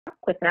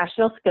with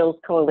National Skills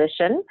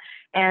Coalition.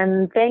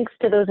 And thanks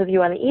to those of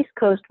you on the East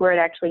Coast where it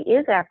actually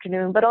is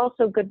afternoon, but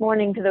also good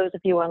morning to those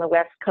of you on the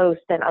West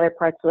Coast and other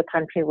parts of the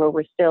country where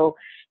we're still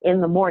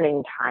in the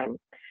morning time.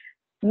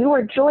 You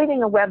are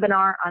joining a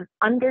webinar on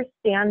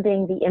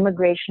understanding the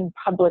immigration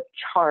public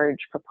charge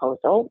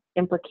proposal,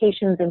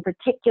 implications in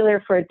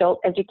particular for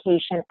adult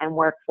education and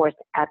workforce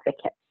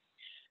advocates.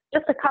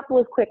 Just a couple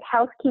of quick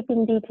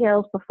housekeeping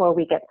details before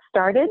we get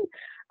started.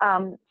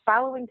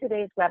 Following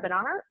today's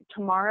webinar,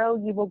 tomorrow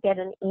you will get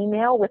an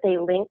email with a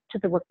link to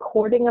the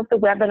recording of the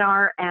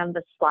webinar and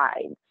the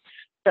slides.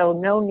 So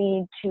no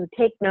need to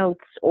take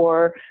notes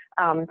or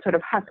sort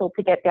of hustle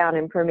to get down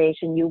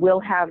information. You will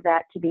have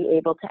that to be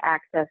able to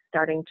access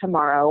starting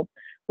tomorrow.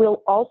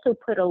 We'll also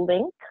put a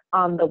link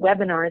on the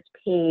webinars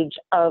page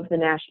of the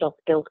National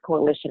Skills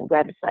Coalition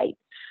website.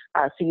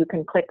 So you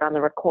can click on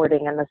the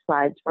recording and the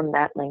slides from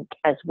that link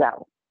as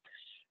well.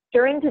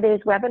 During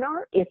today's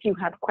webinar, if you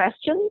have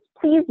questions,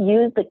 please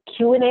use the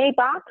Q&A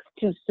box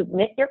to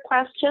submit your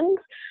questions.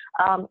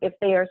 If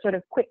they are sort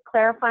of quick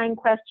clarifying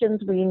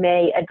questions, we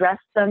may address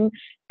them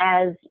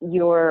as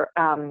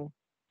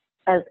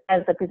as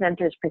the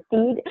presenters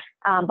proceed.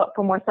 But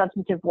for more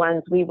substantive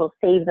ones, we will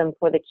save them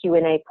for the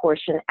Q&A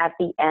portion at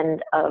the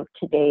end of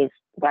today's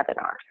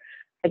webinar.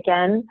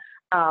 Again,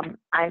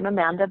 I'm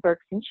Amanda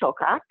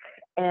Berkson-Chilcock,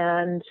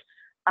 and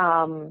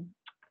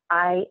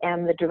I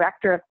am the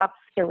Director of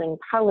Upskilling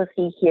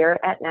Policy here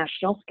at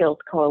National Skills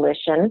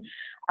Coalition.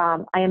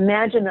 I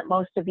imagine that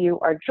most of you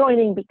are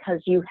joining because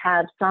you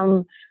have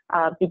some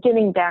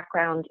beginning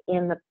background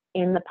in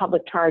the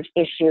public charge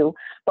issue,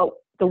 but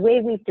the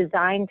way we've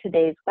designed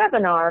today's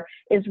webinar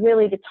is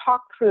really to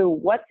talk through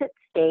what's at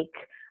stake,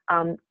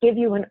 give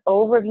you an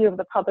overview of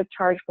the public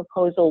charge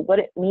proposal, what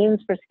it means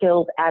for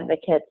skills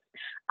advocates,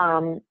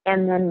 and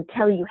then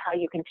tell you how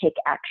you can take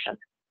action.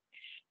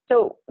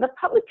 So the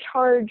public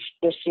charge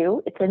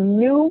issue, it's a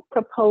new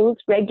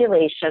proposed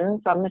regulation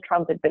from the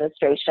Trump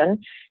administration,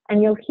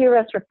 and you'll hear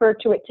us refer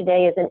to it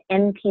today as an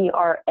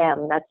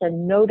NPRM. That's a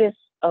Notice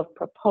of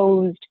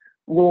Proposed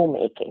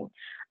Rulemaking.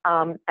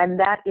 And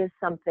that is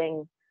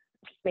something,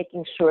 just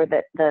making sure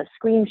that the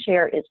screen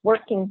share is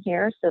working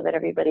here so that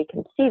everybody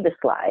can see the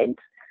slides.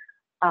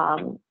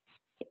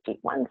 Give me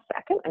 1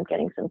 second. I'm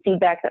getting some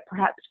feedback that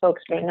perhaps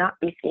folks may not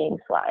be seeing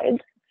slides.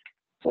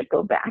 We'll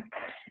go back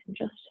and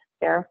just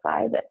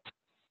verify that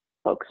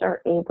folks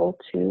are able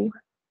to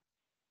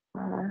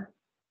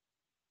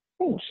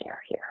screen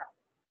share here.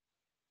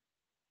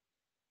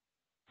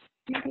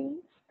 Okay.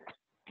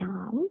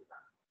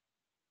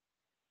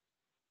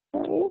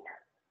 We'll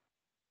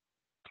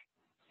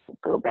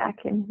go back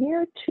in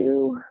here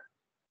to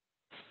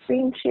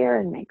screen share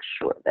and make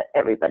sure that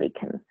everybody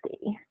can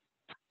see.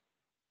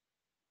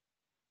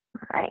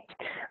 All right.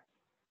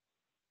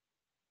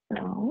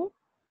 So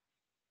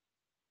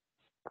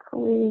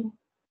hopefully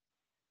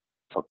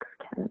folks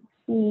can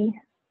see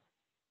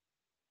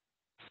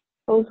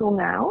proposal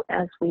now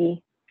as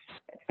we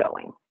get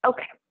going.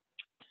 Okay.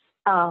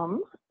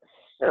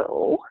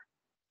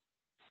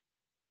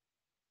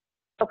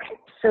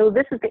 So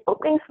this is the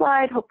opening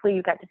slide. Hopefully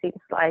you got to see the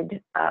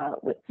slide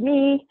with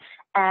me,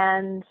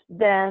 and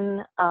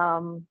then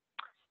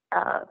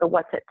the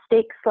what's at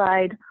stake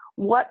slide.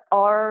 What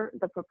are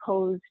the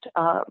proposed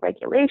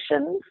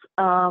regulations,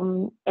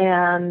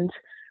 and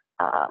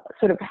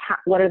sort of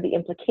what are the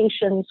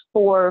implications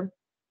for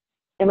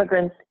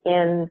immigrants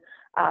in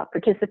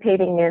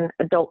participating in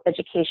adult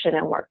education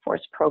and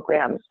workforce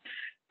programs?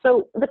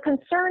 So the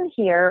concern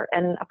here,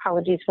 and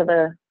apologies for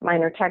the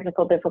minor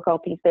technical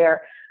difficulties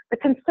there, the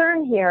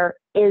concern here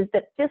is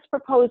that this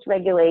proposed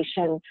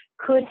regulation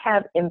could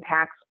have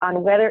impacts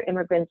on whether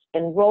immigrants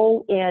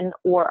enroll in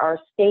or are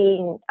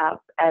staying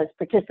as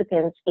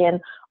participants in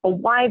a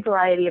wide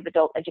variety of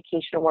adult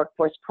education and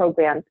workforce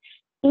programs,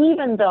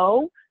 even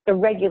though the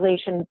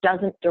regulation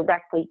doesn't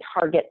directly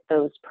target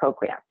those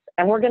programs.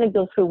 And we're going to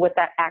go through what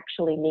that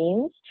actually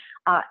means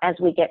as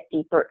we get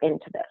deeper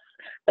into this.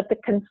 But the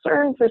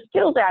concern for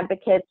skills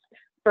advocates,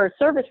 for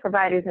service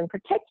providers in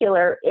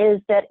particular,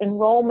 is that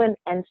enrollment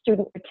and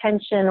student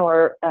retention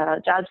or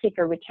job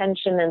seeker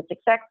retention and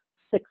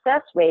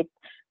success rates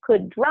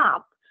could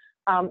drop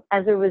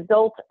as a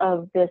result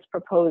of this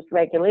proposed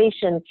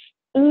regulation,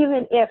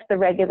 even if the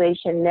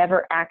regulation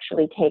never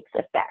actually takes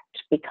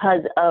effect,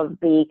 because of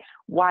the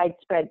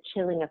widespread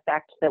chilling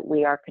effect that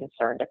we are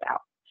concerned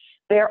about.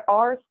 There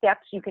are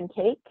steps you can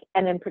take,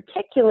 and in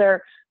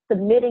particular,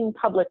 submitting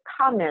public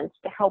comments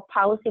to help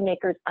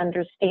policymakers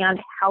understand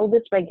how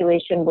this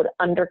regulation would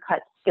undercut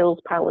skills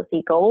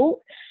policy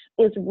goals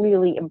is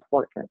really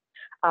important.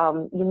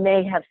 You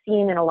may have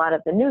seen in a lot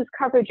of the news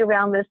coverage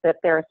around this that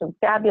there are some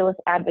fabulous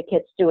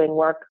advocates doing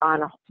work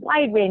on a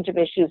wide range of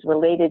issues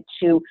related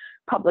to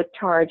public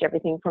charge,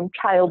 everything from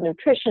child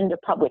nutrition to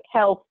public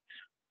health.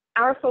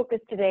 Our focus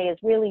today is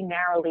really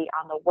narrowly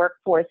on the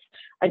workforce,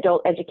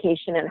 adult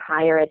education, and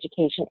higher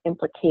education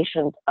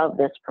implications of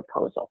this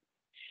proposal.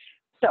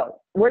 So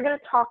we're going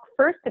to talk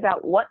first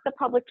about what the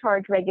public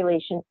charge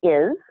regulation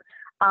is,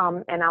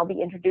 and I'll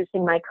be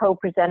introducing my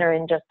co-presenter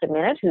in just a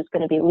minute, who's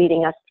going to be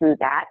leading us through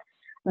that.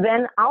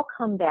 Then I'll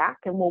come back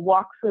and we'll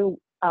walk through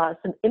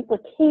some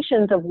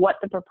implications of what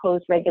the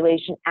proposed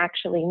regulation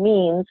actually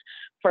means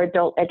for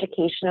adult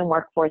education and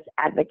workforce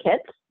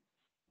advocates.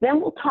 Then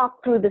we'll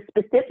talk through the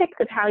specifics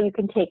of how you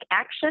can take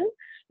action.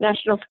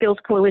 National Skills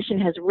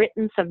Coalition has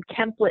written some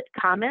template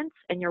comments,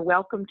 and you're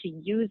welcome to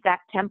use that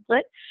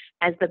template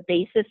as the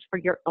basis for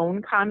your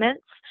own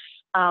comments.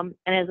 And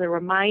as a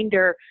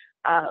reminder,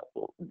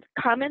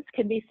 comments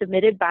can be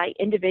submitted by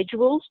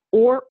individuals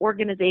or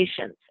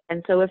organizations.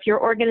 And so if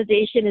your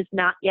organization is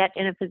not yet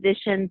in a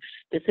position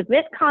to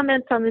submit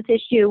comments on this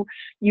issue,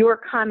 your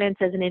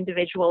comments as an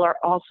individual are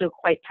also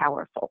quite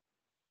powerful.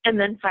 And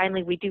then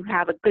finally, we do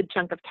have a good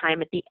chunk of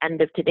time at the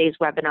end of today's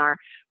webinar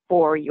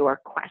for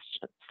your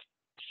questions.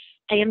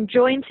 I am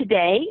joined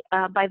today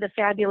by the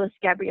fabulous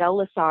Gabrielle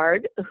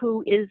Lessard,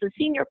 who is a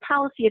senior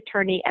policy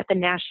attorney at the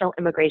National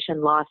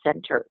Immigration Law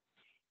Center.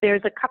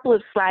 There's a couple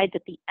of slides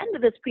at the end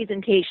of this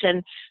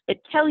presentation that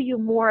tell you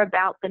more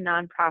about the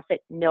nonprofit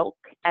NILC,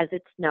 as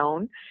it's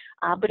known.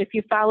 But if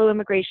you follow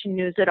immigration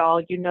news at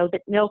all, you know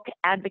that NILC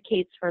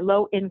advocates for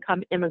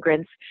low-income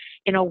immigrants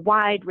in a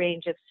wide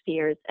range of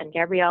spheres. And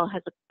Gabrielle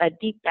has a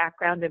deep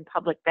background in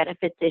public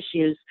benefits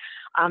issues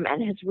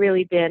and has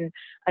really been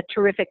a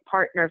terrific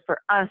partner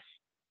for us,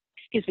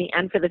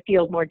 and for the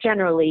field more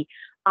generally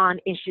on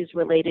issues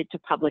related to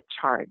public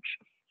charge.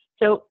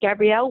 So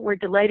Gabrielle, we're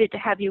delighted to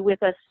have you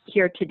with us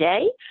here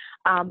today.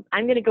 I'm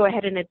going to go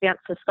ahead and advance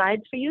the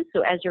slides for you.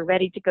 So as you're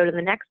ready to go to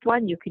the next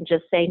one, you can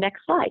just say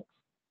next slide.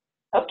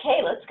 Okay,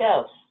 let's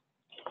go.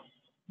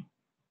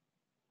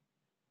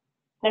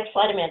 Next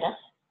slide, Amanda.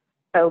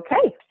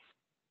 Okay.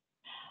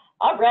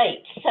 All right,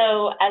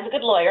 so as a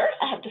good lawyer,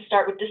 I have to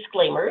start with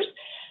disclaimers.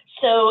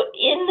 So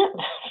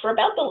for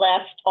about the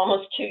last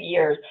almost 2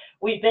 years,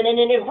 we've been in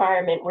an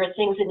environment where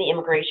things in the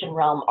immigration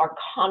realm are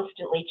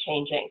constantly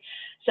changing.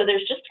 So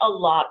there's just a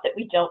lot that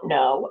we don't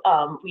know.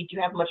 We do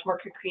have much more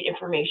concrete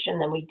information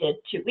than we did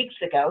 2 weeks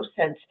ago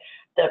since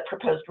the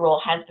proposed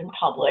rule has been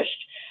published,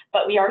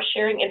 but we are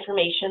sharing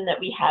information that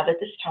we have at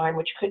this time,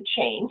 which could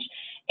change.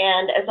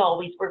 And as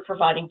always, we're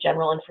providing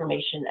general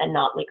information and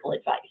not legal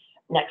advice.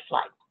 Next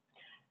slide.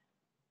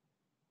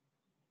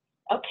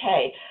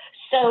 Okay,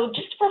 so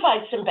just to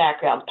provide some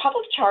background,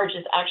 public charge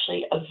is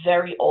actually a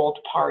very old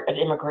part of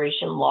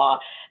immigration law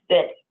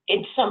that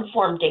in some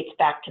form dates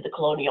back to the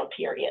colonial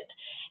period.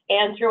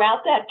 And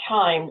throughout that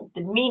time,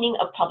 the meaning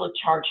of public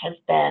charge has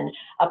been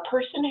a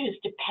person who's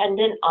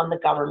dependent on the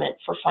government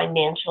for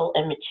financial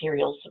and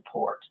material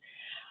support.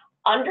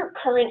 Under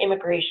current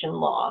immigration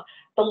law,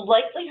 the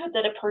likelihood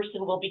that a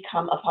person will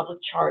become a public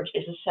charge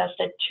is assessed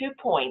at 2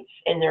 points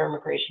in their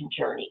immigration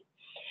journey.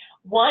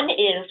 One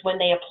is when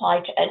they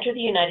apply to enter the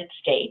United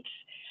States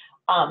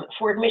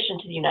for admission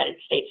to the United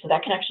States. So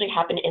that can actually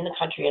happen in the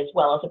country as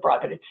well as abroad,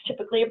 but it's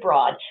typically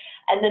abroad.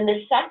 And then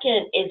the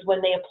second is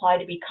when they apply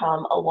to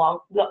become a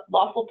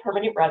lawful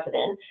permanent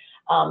resident,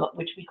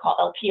 which we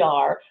call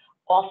LPR,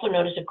 also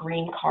known as a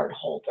green card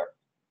holder.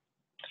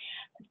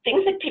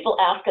 Things that people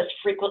ask us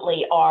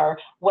frequently are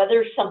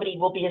whether somebody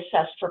will be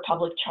assessed for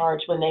public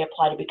charge when they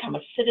apply to become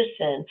a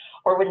citizen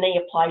or when they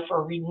apply for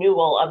a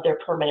renewal of their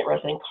permanent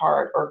resident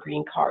card or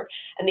green card.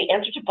 And the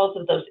answer to both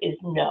of those is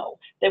no.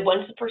 That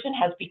once the person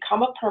has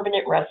become a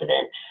permanent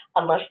resident,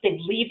 unless they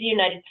leave the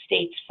United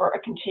States for a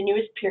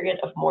continuous period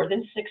of more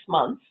than 6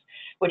 months,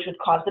 which would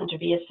cause them to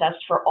be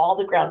assessed for all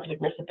the grounds of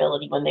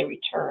admissibility when they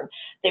return,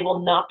 they will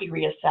not be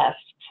reassessed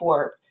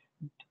for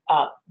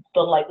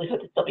the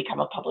likelihood that they'll become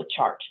a public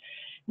charge.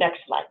 Next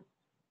slide.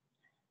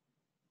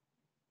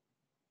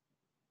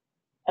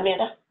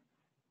 Amanda?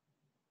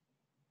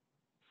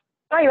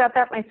 Sorry about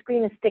that. My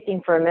screen is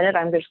sticking for a minute.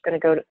 I'm just going to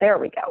go to, there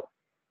we go.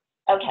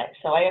 Okay,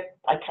 so I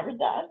covered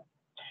that.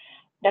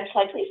 Next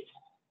slide, please.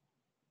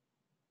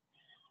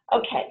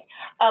 Okay,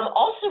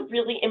 also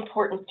really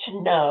important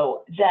to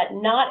know that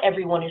not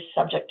everyone is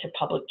subject to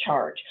public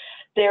charge.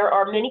 There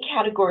are many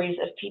categories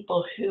of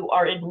people who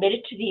are admitted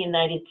to the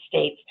United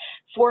States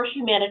for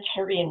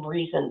humanitarian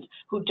reasons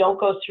who don't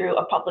go through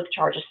a public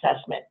charge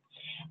assessment.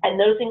 And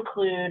those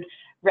include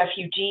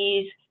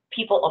refugees,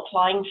 people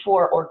applying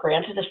for or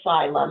granted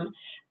asylum,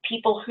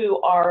 people who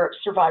are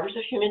survivors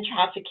of human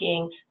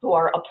trafficking who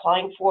are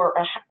applying for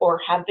or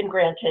have been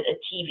granted a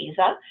T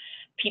visa,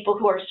 people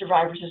who are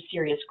survivors of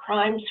serious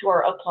crimes who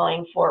are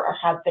applying for or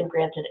have been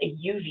granted a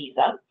U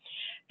visa,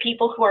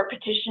 people who are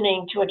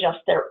petitioning to adjust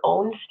their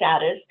own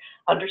status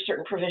under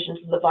certain provisions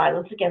of the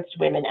Violence Against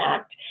Women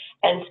Act,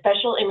 and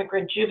special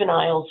immigrant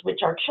juveniles,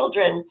 which are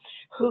children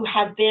who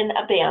have been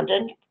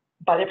abandoned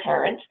by their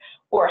parents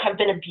or have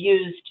been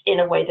abused in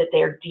a way that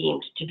they are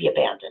deemed to be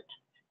abandoned.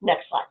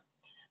 Next slide.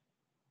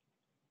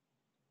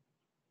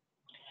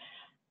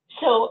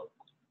 So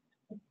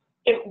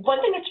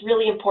one thing that's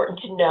really important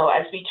to know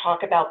as we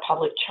talk about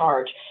public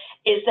charge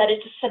is that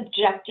it's a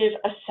subjective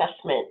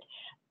assessment.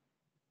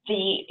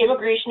 The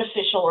immigration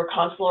official or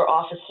consular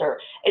officer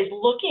is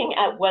looking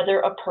at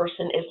whether a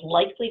person is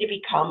likely to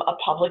become a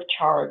public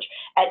charge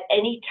at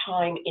any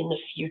time in the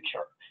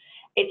future.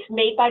 It's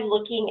made by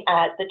looking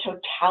at the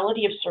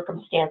totality of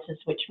circumstances,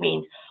 which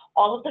means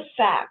all of the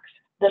facts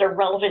that are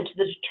relevant to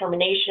the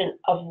determination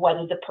of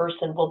whether the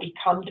person will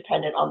become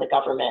dependent on the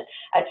government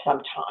at some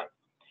time.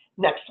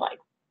 Next slide.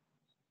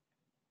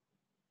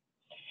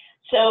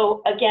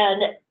 So again,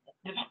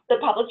 the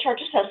public charge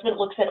assessment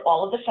looks at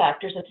all of the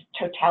factors. It's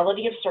a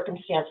totality of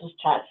circumstances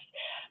test.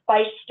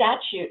 By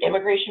statute,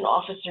 immigration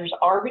officers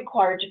are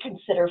required to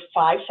consider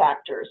 5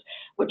 factors,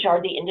 which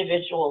are the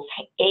individual's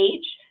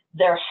age,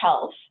 their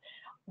health,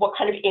 what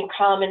kind of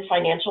income and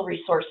financial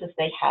resources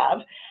they have,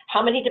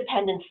 how many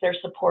dependents they're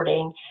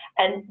supporting,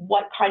 and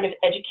what kind of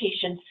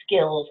education,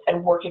 skills,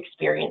 and work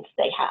experience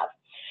they have.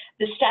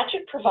 The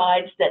statute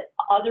provides that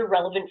other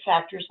relevant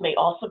factors may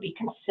also be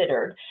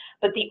considered,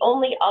 but the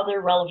only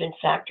other relevant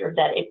factor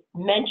that it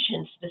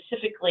mentions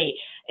specifically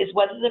is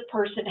whether the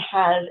person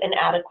has an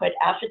adequate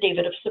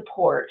affidavit of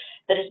support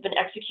that has been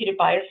executed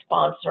by a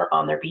sponsor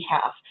on their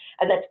behalf.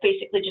 And that's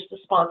basically just the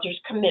sponsor's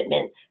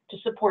commitment to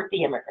support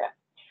the immigrant.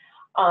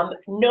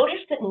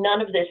 Notice that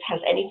none of this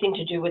has anything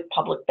to do with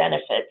public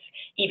benefits,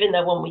 even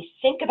though when we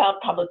think about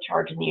public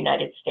charge in the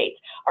United States,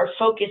 our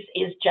focus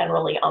is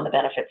generally on the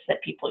benefits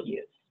that people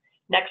use.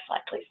 Next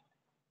slide, please.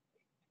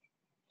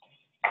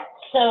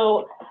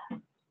 So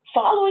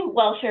following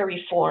welfare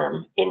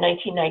reform in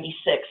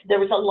 1996, there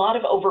was a lot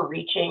of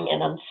overreaching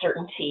and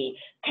uncertainty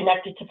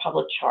connected to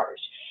public charge.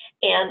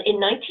 And in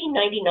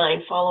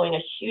 1999, following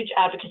a huge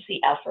advocacy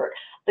effort,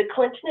 the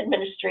Clinton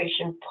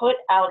administration put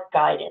out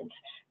guidance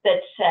that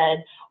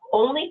said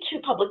only 2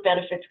 public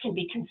benefits can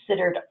be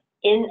considered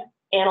in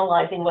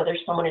analyzing whether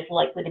someone is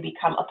likely to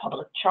become a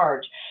public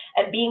charge.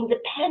 And being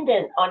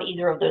dependent on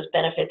either of those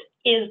benefits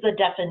is the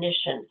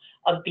definition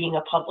of being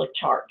a public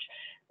charge.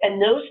 And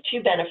those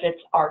 2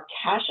 benefits are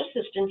cash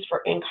assistance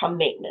for income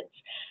maintenance.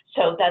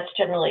 So that's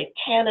generally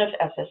TANF,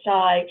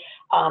 SSI.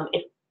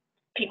 If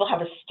people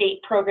have a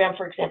state program,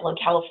 for example, in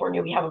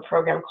California, we have a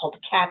program called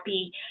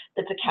CAPI,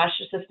 that's a cash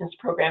assistance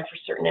program for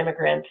certain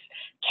immigrants,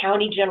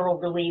 county general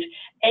relief,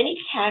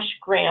 any cash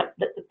grant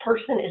that the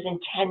person is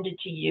intended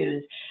to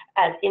use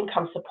as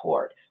income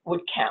support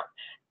would count.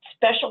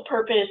 Special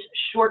purpose,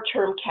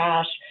 short-term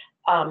cash,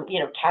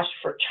 cash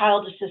for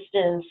child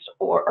assistance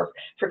or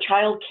for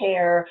child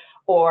care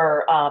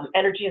or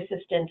energy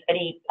assistance,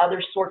 any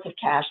other sorts of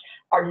cash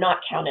are not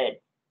counted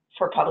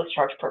for public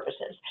charge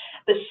purposes.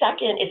 The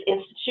second is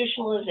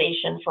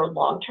institutionalization for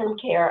long-term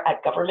care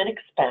at government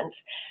expense,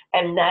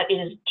 and that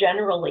is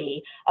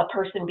generally a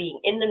person being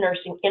in a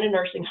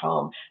nursing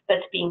home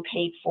that's being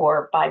paid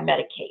for by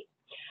Medicaid.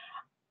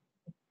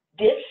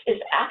 This is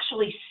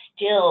actually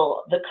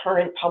still the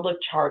current public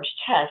charge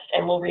test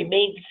and will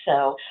remain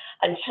so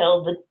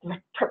until the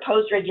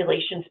proposed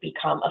regulations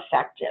become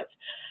effective.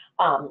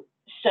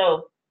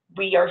 So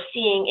we are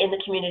seeing in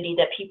the community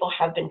that people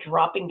have been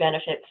dropping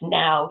benefits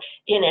now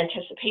in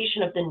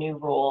anticipation of the new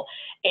rule,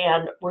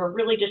 and we're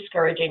really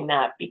discouraging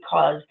that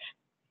because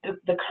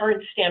the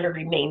current standard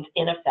remains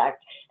in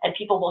effect, and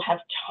people will have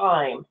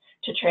time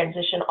to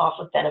transition off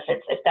of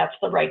benefits if that's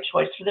the right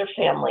choice for their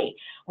family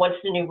once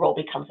the new rule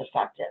becomes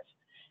effective.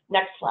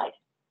 Next slide.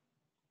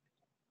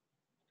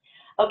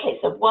 Okay,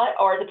 so what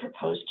are the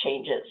proposed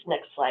changes?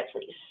 Next slide,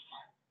 please.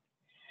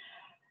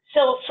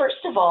 So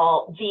first of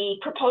all, the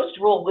proposed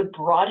rule would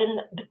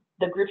broaden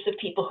the groups of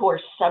people who are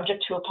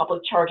subject to a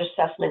public charge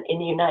assessment in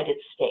the United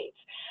States.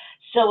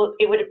 So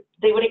they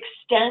would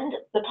extend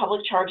the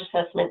public charge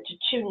assessment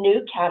to 2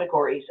 new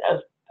categories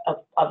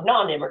of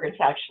non-immigrants,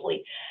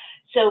 actually.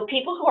 So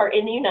people who are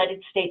in the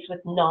United States with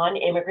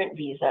non-immigrant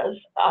visas,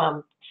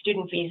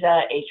 student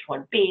visa,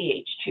 H-1B,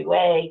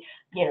 H-2A,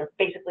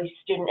 basically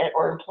student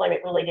or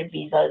employment-related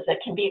visas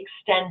that can be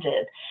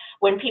extended.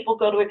 When people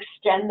go to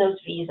extend those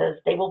visas,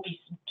 they will be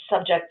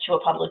subject to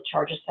a public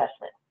charge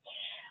assessment.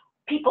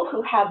 People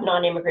who have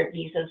non-immigrant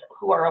visas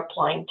who are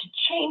applying to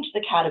change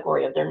the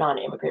category of their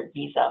non-immigrant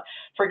visa,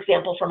 for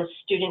example, from a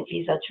student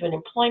visa to an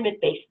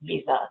employment-based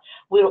visa,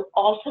 will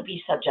also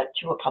be subject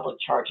to a public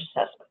charge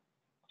assessment.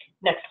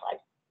 Next slide.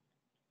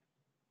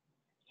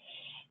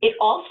 It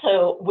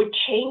also would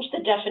change the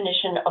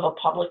definition of a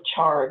public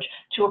charge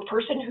to a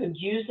person who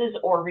uses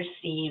or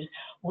receives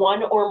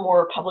 1 or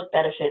more public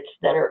benefits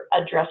that are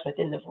addressed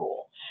within the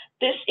rule.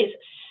 This is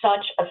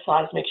such a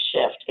seismic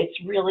shift.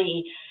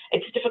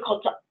 It's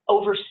difficult to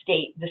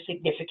overstate the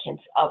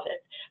significance of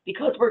it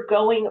because we're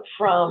going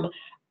from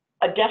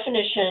a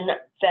definition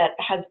that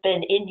has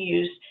been in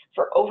use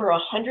for over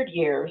 100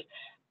 years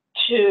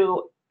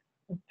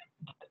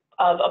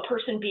of a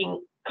person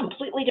being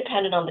completely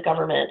dependent on the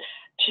government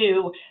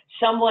to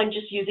someone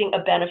just using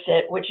a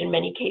benefit, which in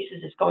many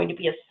cases is going to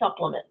be a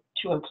supplement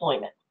to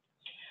employment.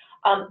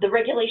 The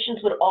regulations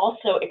would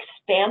also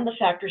expand the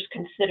factors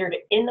considered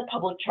in the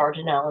public charge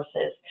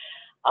analysis,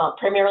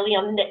 primarily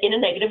in a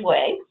negative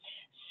way.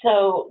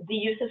 So the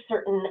use of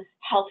certain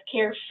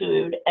healthcare,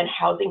 food, and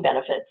housing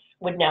benefits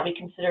would now be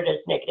considered as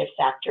negative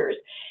factors.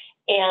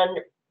 And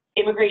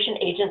immigration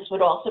agents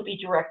would also be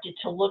directed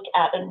to look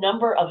at a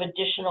number of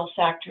additional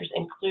factors,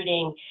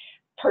 including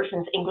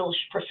person's English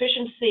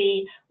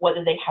proficiency,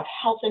 whether they have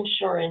health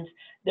insurance,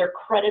 their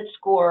credit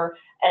score,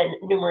 and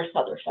numerous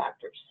other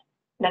factors.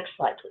 Next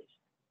slide, please.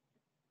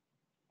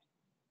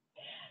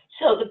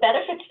 So the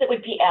benefits that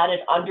would be added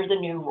under the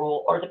new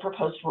rule or the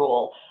proposed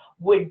rule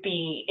would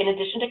be, in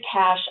addition to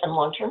cash and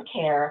long-term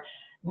care,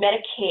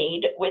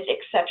 Medicaid with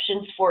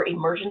exceptions for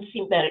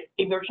emergency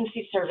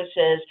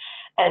services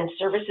and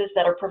services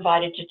that are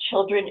provided to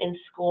children in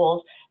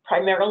schools,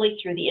 primarily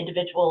through the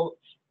Individuals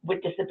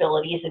with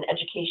Disabilities in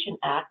Education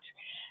Act,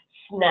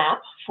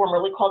 SNAP,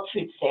 formerly called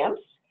food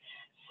stamps,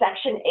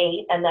 Section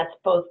 8, and that's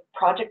both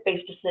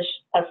project-based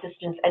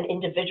assistance and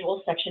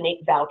individual Section 8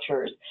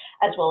 vouchers,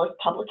 as well as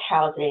public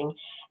housing,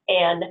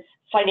 and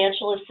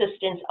financial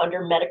assistance under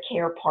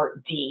Medicare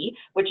Part D,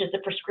 which is the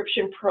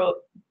prescription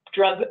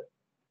drug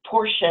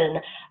portion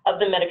of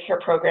the Medicare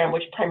program,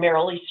 which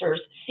primarily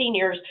serves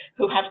seniors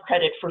who have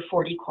credit for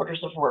 40 quarters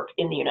of work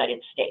in the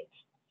United States.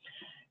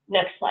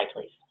 Next slide,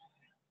 please.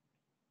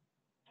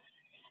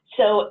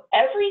 So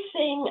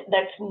everything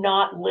that's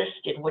not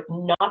listed would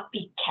not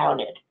be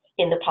counted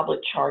in the public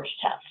charge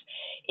test.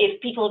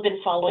 If people have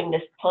been following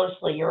this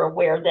closely, you're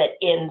aware that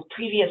in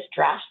previous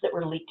drafts that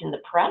were leaked in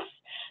the press,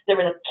 there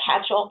was a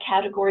catch-all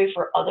category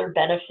for other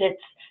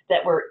benefits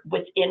that were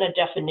within a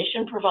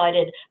definition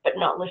provided but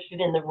not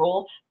listed in the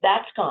rule.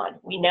 That's gone.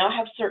 We now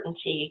have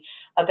certainty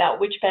about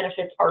which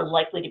benefits are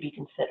likely to be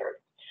considered.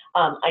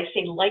 I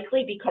say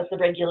likely because the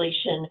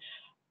regulation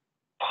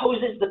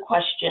poses the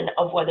question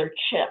of whether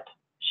CHIP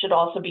should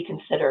also be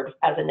considered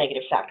as a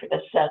negative factor.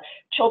 That's the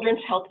Children's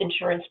Health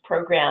Insurance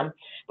Program,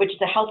 which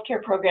is a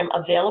healthcare program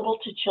available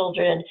to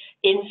children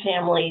in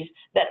families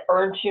that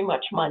earn too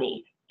much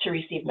money to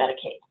receive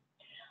Medicaid.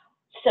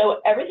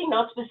 So everything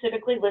not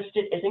specifically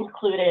listed is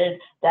included.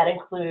 That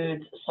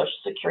includes Social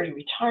Security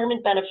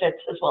retirement benefits,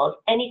 as well as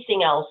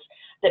anything else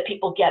that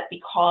people get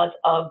because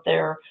of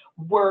their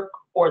work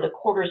or the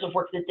quarters of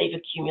work that they've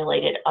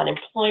accumulated,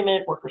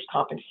 unemployment, workers'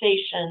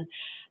 compensation,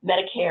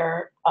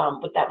 Medicare,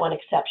 with that one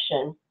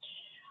exception,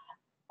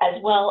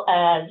 as well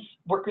as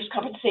workers'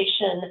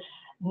 compensation,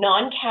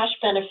 non-cash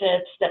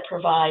benefits that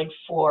provide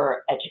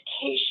for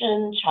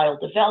education, child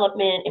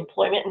development,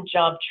 employment and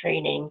job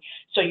training.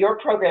 So your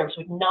programs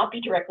would not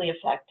be directly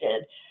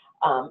affected.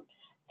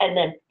 And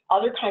then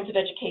other kinds of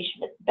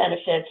education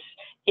benefits,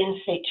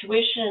 in-state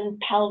tuition,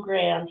 Pell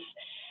Grants,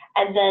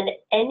 and then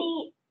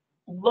any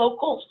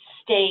local,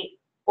 state,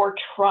 or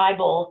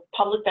tribal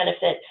public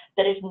benefit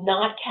that is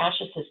not cash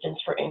assistance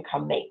for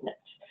income maintenance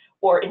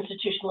or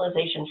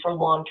institutionalization for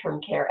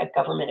long-term care at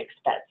government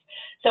expense.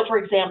 So for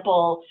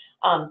example,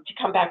 to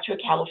come back to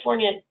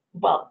California,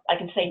 well, I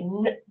can say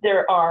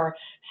there are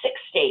 6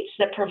 states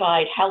that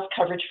provide health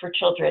coverage for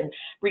children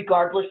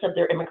regardless of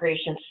their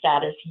immigration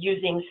status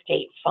using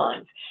state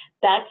funds.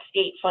 That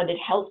state-funded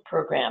health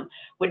program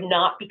would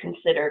not be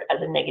considered as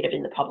a negative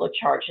in the public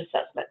charge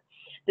assessment.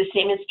 The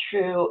same is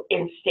true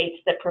in states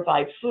that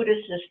provide food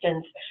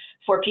assistance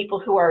for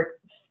people who are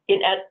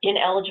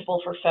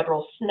ineligible for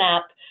federal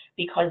SNAP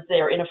because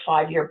they're in a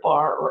 5-year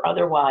bar or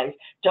otherwise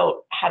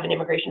don't have an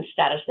immigration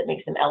status that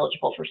makes them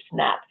eligible for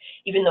SNAP.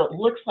 Even though it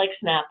looks like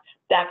SNAP,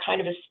 that kind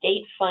of a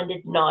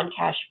state-funded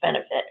non-cash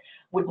benefit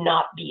would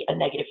not be a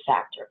negative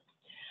factor.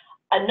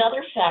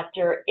 Another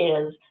factor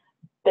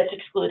that's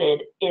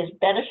excluded is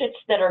benefits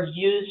that are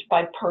used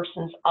by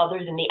persons other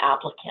than the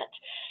applicant.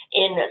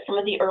 In some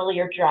of the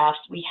earlier drafts,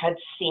 we had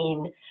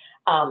seen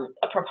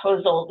a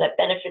proposal that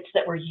benefits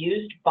that were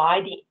used by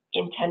the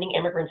intending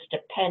immigrants'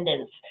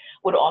 dependents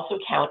would also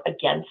count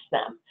against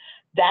them.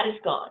 That is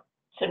gone.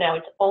 So now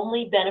it's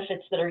only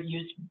benefits that are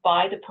used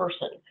by the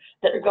person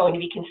that are going to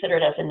be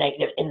considered as a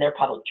negative in their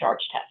public charge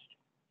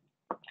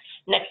test.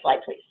 Next slide,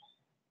 please.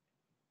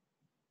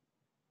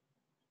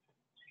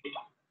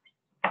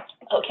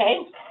 Okay.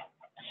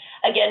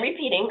 Again,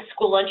 repeating,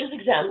 school lunch is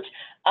exempt.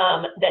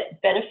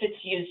 That benefits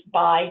used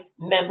by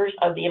members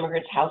of the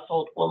immigrant's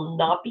household will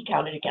not be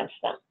counted against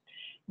them.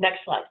 Next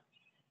slide.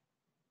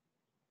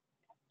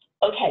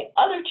 Okay,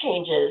 other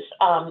changes.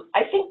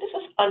 I think this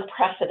is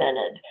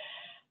unprecedented,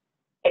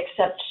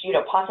 except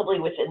possibly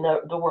within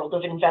the world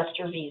of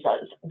investor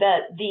visas,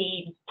 that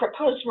the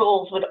proposed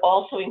rules would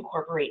also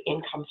incorporate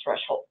income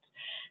thresholds.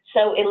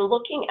 So in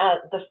looking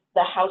at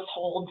the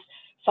household's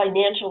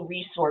financial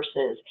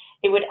resources,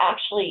 it would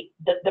actually,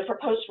 the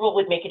proposed rule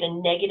would make it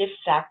a negative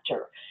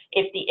factor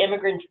if the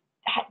immigrant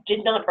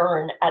did not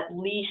earn at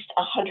least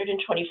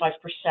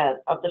 125%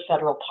 of the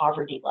federal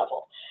poverty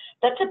level.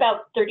 That's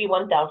about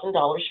 $31,000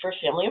 for a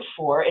family of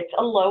 4. It's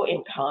a low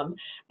income,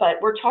 but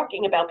we're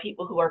talking about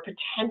people who are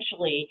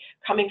potentially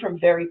coming from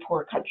very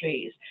poor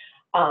countries,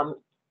 and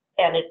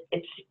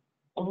it's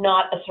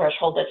not a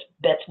threshold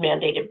that's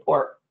mandated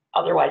or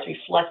otherwise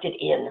reflected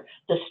in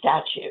the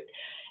statute.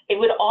 It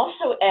would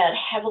also add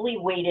heavily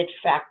weighted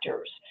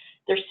factors.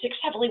 There's 6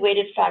 heavily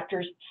weighted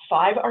factors,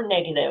 5 are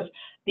negative.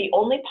 The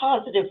only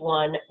positive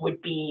one would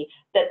be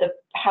that the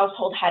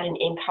household had an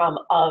income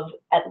of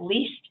at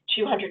least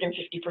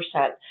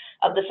 250%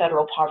 of the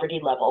federal poverty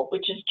level,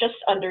 which is just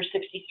under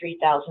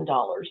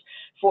 $63,000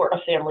 for a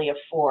family of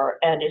 4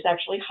 and is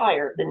actually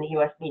higher than the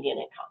US median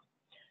income.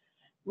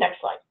 Next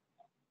slide.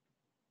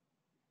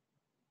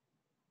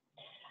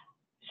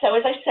 So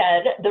as I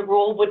said, the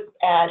rule would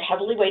add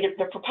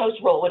the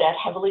proposed rule would add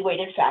heavily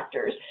weighted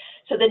factors.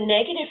 So the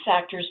negative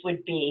factors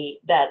would be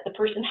that the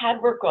person had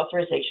work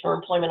authorization or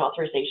employment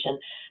authorization,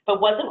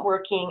 but wasn't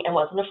working and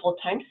wasn't a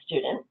full-time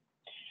student,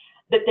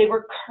 that they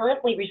were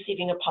currently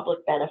receiving a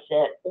public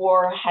benefit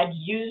or had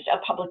used a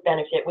public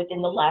benefit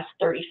within the last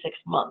 36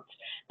 months.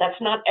 That's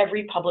not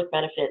every public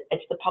benefit.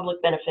 It's the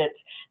public benefits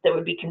that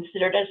would be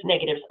considered as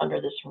negatives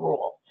under this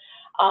rule.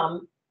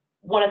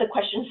 One of the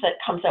questions that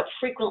comes up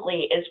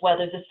frequently is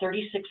whether the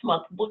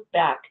 36-month look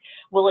back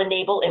will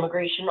enable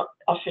immigration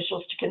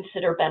officials to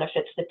consider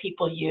benefits that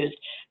people used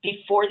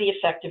before the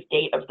effective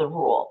date of the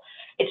rule.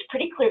 It's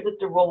pretty clear that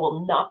the rule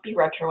will not be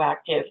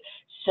retroactive,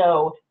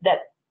 so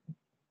that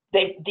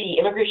the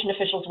immigration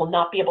officials will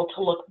not be able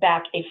to look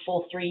back a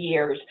full 3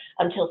 years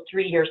until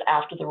 3 years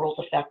after the rule's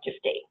effective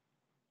date.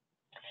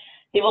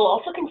 They will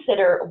also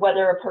consider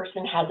whether a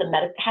person has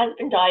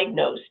been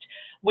diagnosed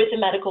with a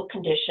medical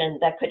condition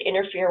that could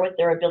interfere with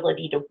their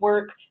ability to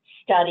work,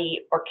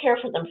 study, or care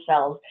for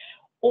themselves,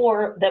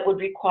 or that would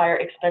require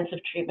expensive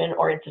treatment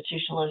or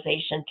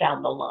institutionalization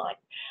down the line.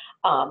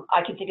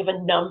 I can think of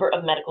a number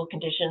of medical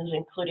conditions,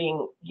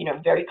 including,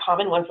 very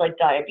common ones like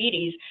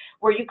diabetes,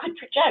 where you could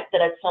project that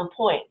at some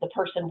point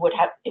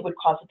it would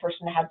cause the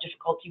person to have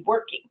difficulty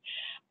working.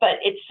 But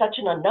it's such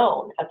an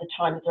unknown at the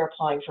time that they're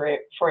applying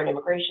for an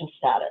immigration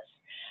status.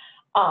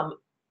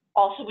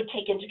 Also would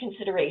take into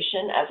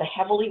consideration as a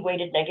heavily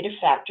weighted negative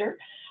factor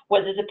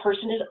whether the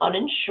person is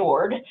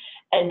uninsured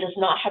and does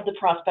not have the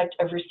prospect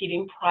of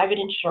receiving private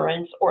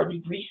insurance or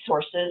the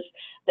resources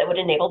that would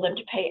enable them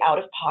to pay out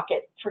of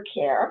pocket for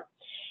care,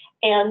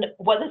 and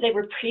whether they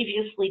were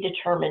previously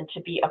determined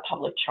to be a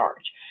public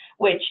charge,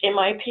 which in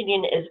my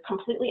opinion is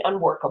completely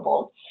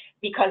unworkable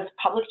because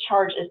public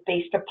charge is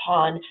based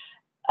upon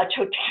a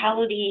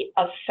totality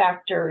of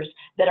factors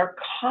that are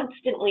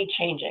constantly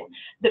changing.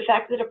 The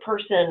fact that a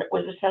person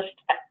was assessed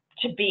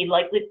to be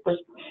was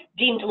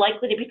deemed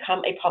likely to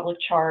become a public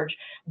charge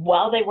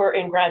while they were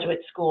in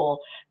graduate school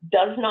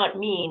does not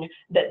mean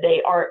that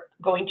they are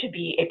going to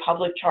be a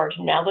public charge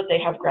now that they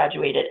have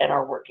graduated and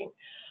are working.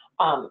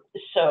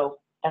 So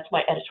that's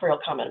my editorial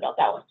comment about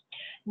that one.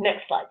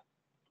 Next slide.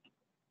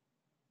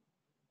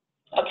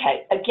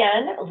 Okay,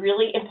 again,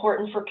 really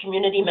important for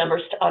community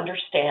members to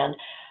understand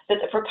that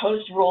the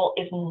proposed rule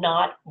is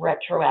not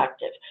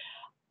retroactive.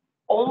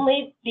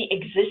 Only the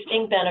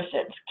existing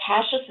benefits,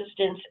 cash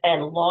assistance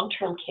and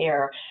long-term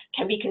care,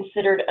 can be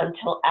considered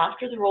until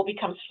after the rule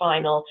becomes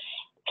final,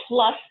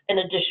 plus an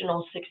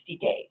additional 60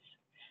 days.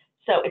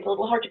 So it's a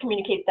little hard to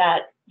communicate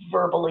that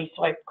verbally,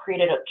 so I've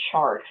created a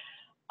chart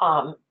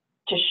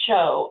to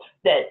show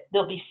that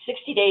there'll be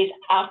 60 days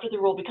after the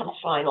rule becomes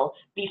final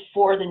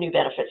before the new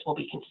benefits will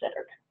be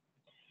considered.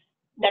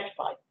 Next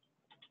slide.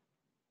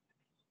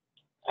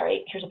 All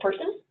right, here's a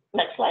person.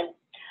 Next slide.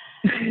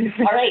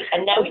 All right,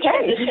 and now we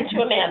transition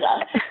to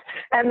Amanda.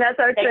 And that's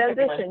our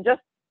transition.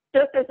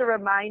 Just as a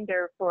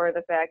reminder for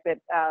the fact that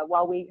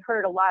while we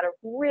heard a lot of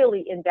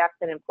really in-depth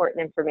and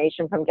important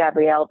information from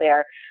Gabrielle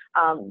there,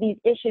 these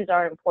issues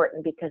are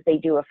important because they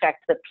do affect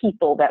the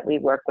people that we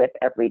work with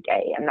every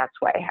day, and that's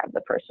why I have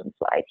the person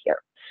slide here.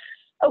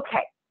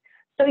 Okay,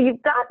 so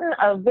you've gotten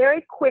a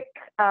very quick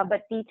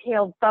but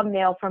detailed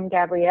thumbnail from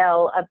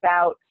Gabrielle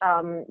about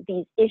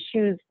these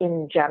issues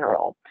in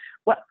general.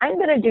 What I'm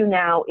going to do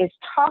now is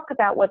talk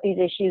about what these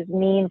issues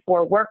mean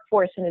for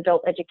workforce and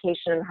adult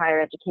education and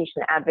higher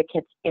education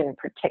advocates in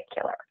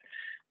particular.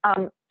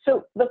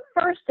 So the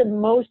first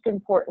and most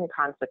important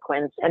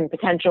consequence and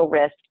potential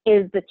risk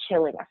is the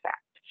chilling effect.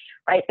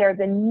 Right? There have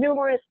been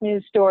numerous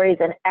news stories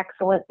and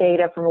excellent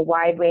data from a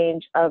wide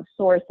range of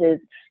sources,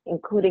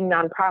 including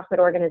nonprofit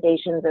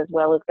organizations as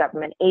well as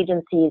government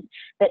agencies,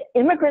 that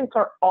immigrants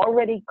are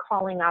already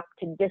calling up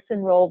to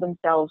disenroll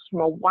themselves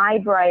from a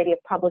wide variety of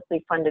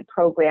publicly funded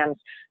programs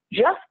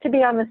just to be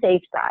on the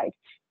safe side,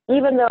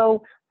 even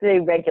though the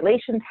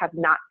regulations have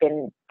not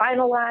been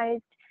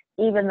finalized,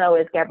 even though,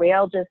 as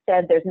Gabrielle just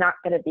said, there's not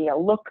going to be a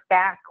look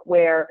back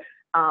where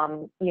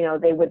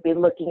they would be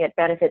looking at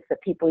benefits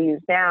that people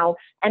use now.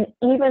 And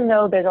even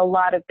though there's a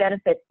lot of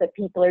benefits that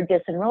people are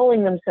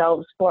disenrolling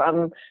themselves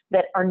from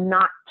that are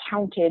not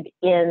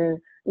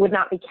would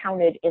not be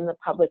counted in the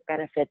public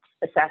benefits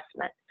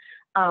assessment.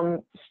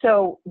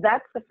 So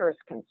that's the first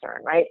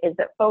concern, right, is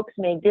that folks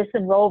may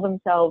disenroll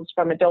themselves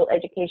from adult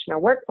education or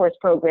workforce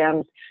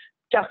programs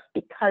just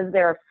because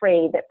they're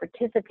afraid that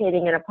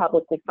participating in a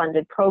publicly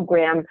funded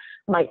program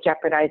might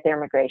jeopardize their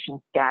immigration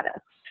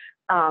status.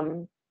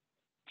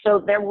 So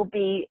there will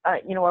be, a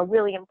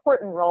really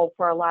important role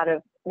for a lot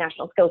of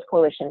National Skills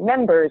Coalition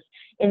members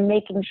in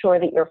making sure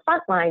that your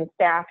frontline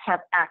staff have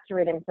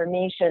accurate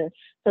information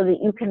so that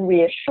you can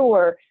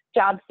reassure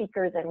job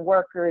seekers and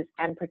workers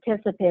and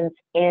participants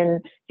in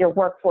your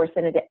workforce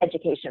and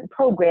education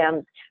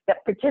programs, that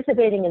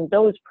participating in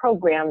those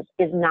programs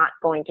is not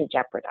going to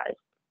jeopardize.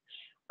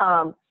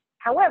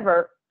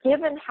 However,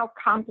 given how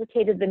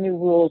complicated the new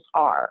rules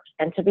are,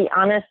 and to be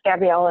honest,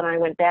 Gabrielle and I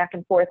went back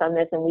and forth on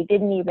this, and we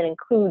didn't even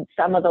include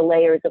some of the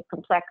layers of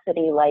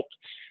complexity, like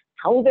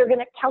how they're going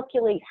to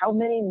calculate how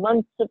many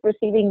months of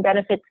receiving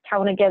benefits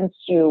count against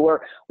you,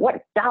 or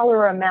what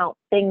dollar amount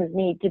things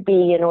need to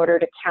be in order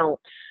to count.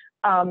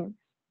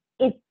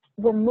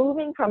 We're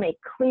moving from a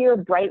clear,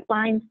 bright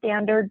line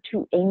standard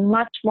to a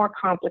much more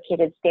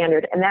complicated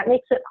standard, and that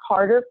makes it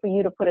harder for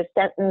you to put a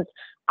sentence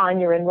on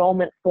your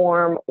enrollment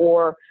form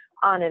or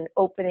on an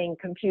opening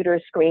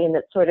computer screen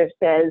that sort of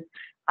says,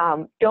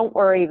 don't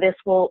worry, this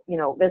will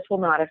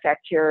not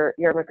affect your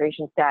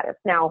immigration status.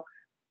 Now,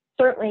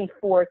 certainly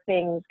for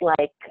things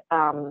like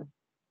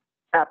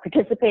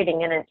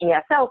participating in an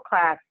ESL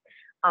class,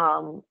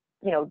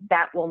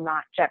 that will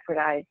not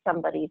jeopardize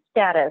somebody's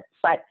status.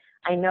 But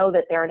I know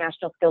that there are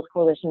National Skills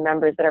Coalition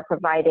members that are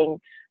providing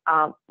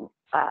a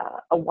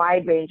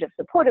wide range of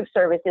supportive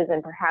services,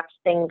 and perhaps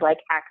things like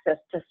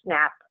access to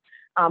SNAP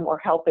or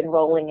help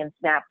enrolling in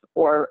SNAP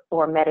or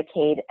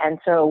Medicaid. And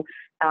so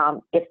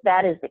if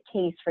that is the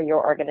case for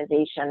your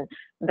organization,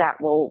 that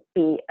will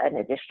be an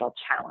additional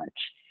challenge.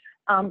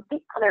 The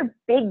other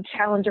big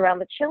challenge around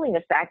the chilling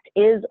effect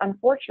is,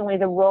 unfortunately,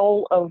 the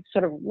role of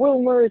sort of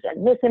rumors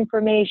and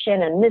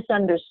misinformation and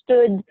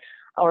misunderstood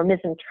or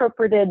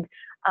misinterpreted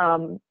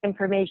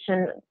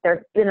information.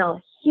 There's been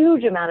a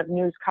huge amount of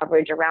news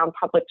coverage around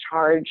public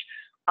charge.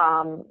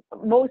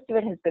 Most of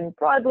it has been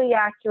broadly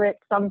accurate.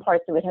 Some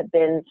parts of it have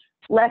been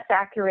less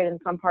accurate, and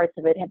some parts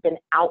of it have been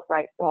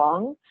outright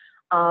wrong.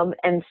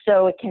 And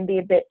so it can be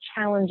a bit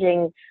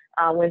challenging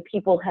when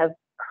people have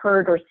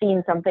heard or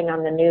seen something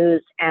on the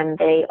news and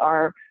they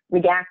are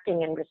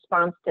reacting in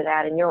response to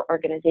that, and your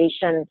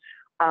organization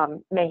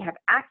may have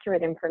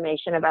accurate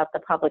information about the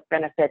public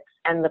benefits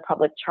and the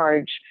public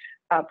charge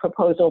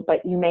proposal,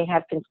 but you may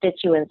have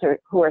constituents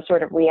who are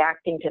sort of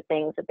reacting to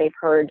things that they've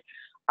heard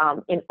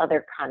in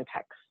other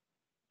contexts.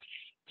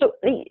 So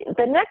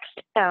the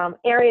next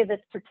area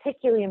that's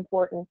particularly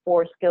important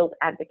for skills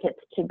advocates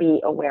to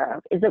be aware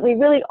of is that we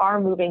really are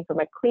moving from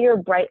a clear,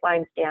 bright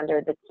line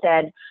standard that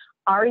said,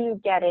 are you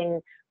getting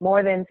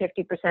more than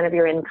 50% of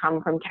your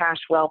income from cash,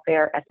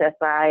 welfare,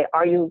 SSI?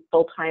 Are you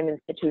full-time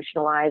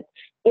institutionalized?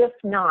 If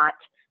not,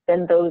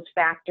 then those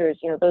factors,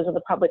 those are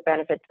the public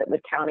benefits that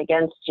would count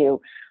against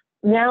you.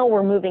 Now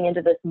we're moving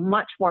into this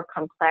much more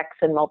complex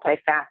and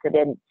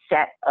multifaceted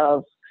set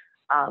of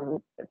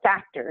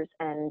factors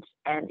and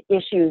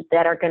issues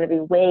that are going to be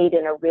weighed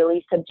in a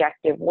really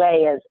subjective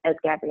way, as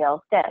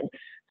Gabrielle said.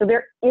 So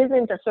there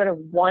isn't a sort of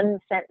one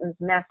sentence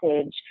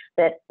message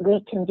that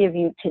we can give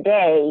you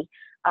today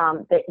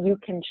that you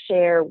can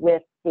share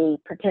with the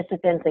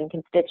participants and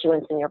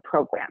constituents in your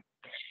program.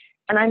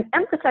 And I'm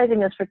emphasizing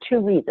this for two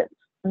reasons.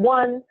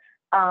 One,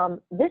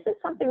 this is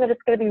something that is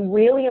going to be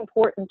really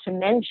important to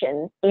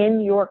mention in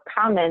your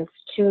comments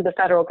to the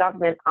federal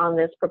government on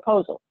this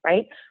proposal,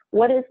 right?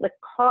 What is the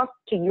cost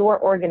to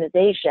your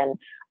organization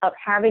of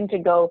having to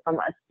go from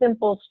a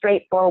simple,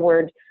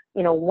 straightforward,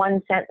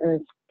 one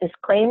sentence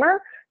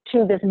disclaimer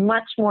to this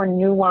much more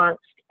nuanced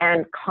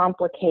and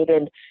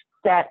complicated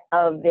set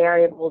of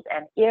variables,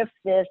 and if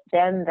this,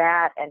 then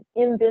that, and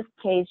in this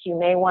case, you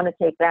may want to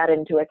take that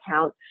into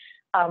account.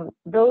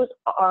 Those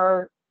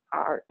are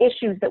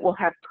issues that will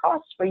have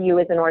costs for you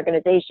as an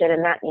organization,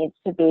 and that needs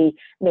to be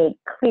made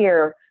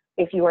clear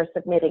if you are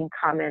submitting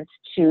comments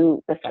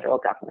to the federal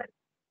government.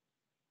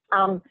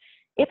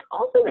 It's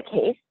also the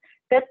case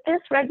that this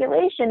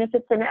regulation, if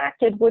it's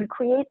enacted, would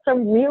create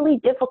some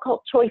really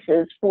difficult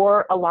choices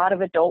for a lot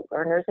of adult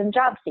learners and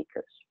job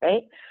seekers,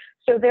 right?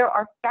 So there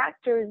are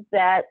factors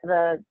that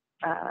the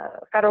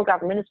federal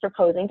government is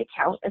proposing to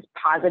count as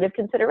positive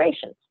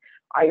considerations.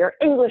 Are your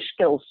English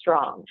skills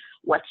strong?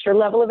 What's your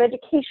level of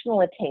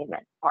educational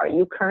attainment? Are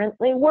you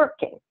currently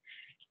working?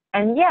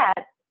 And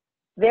yet,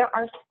 there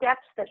are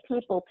steps that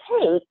people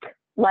take,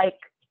 like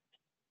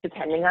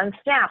depending on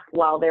SNAP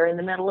while they're in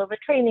the middle of a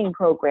training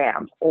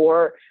program,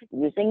 or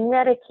using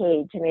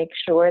Medicaid to make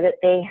sure that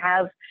they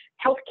have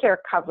healthcare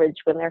coverage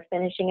when they're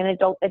finishing an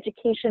adult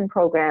education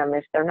program,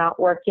 if they're not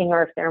working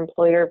or if their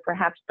employer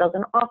perhaps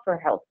doesn't offer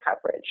health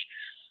coverage.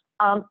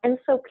 And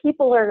so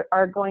people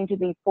are going to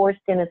be forced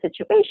in a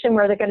situation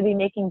where they're going to be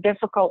making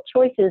difficult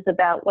choices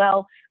about,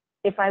 well,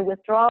 if I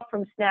withdraw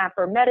from SNAP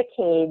or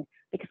Medicaid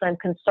because I'm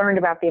concerned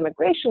about the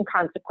immigration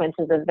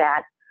consequences of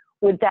that,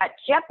 would that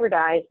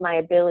jeopardize my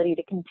ability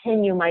to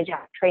continue my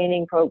job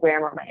training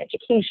program or my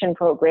education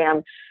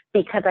program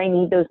because I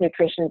need those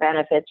nutrition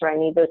benefits or I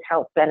need those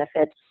health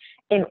benefits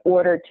in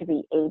order to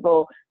be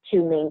able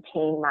to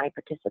maintain my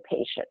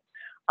participation?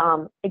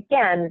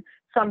 Again,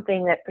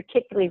 something that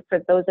particularly for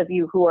those of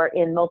you who are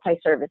in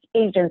multi-service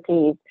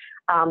agencies,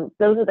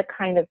 those are the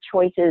kind of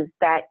choices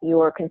that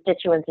your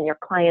constituents and your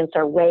clients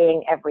are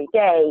weighing every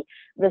day.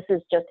 This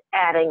is just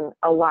adding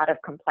a lot of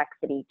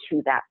complexity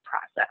to that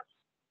process.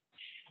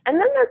 And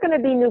then there are going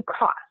to be new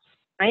costs.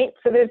 right?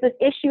 So there's this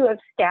issue of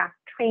staff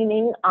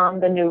training on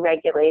the new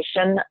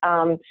regulation.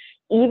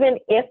 Even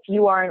if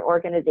you are an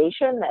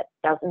organization that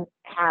doesn't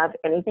have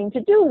anything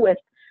to do with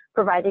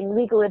providing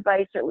legal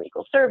advice or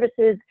legal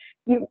services,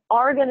 you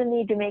are going to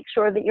need to make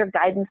sure that your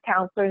guidance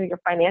counselors, your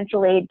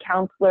financial aid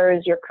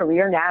counselors, your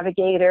career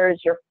navigators,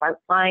 your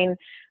frontline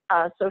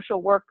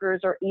social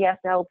workers or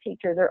ESL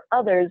teachers or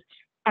others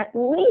at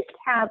least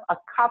have a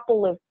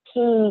couple of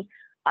key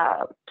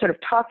sort of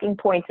talking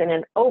points and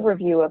an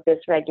overview of this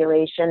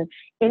regulation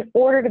in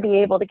order to be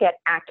able to get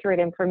accurate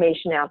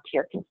information out to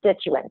your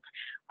constituents,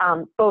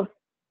 both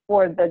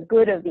for the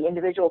good of the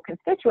individual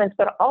constituents,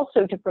 but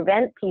also to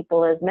prevent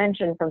people, as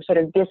mentioned, from sort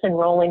of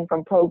disenrolling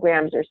from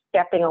programs or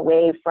stepping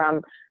away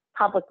from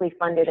publicly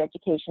funded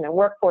education and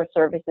workforce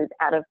services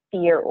out of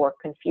fear or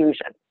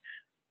confusion.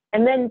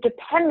 And then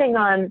depending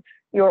on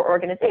your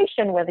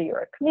organization, whether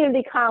you're a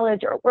community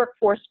college or a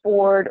workforce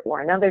board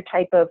or another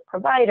type of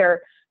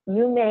provider,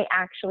 you may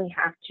actually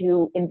have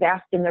to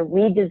invest in the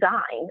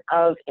redesign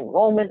of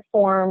enrollment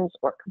forms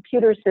or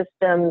computer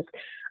systems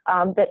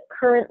that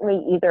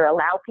currently either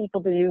allow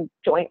people to do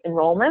joint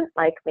enrollment,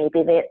 like maybe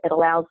it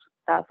allows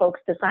folks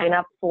to sign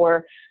up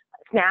for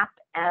SNAP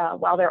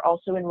while they're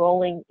also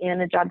enrolling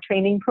in a job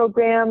training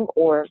program,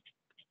 or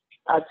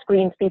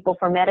screens people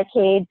for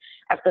Medicaid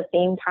at the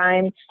same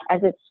time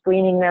as it's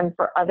screening them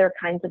for other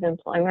kinds of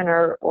employment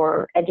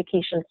or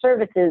education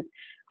services.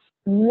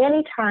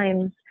 Many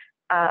times,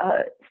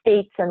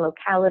 states and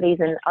localities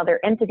and other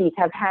entities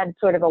have had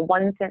sort of a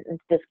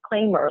one-sentence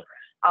disclaimer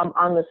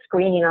on the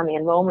screen, on the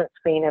enrollment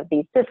screen of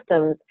these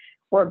systems.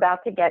 We're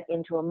about to get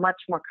into a much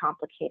more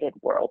complicated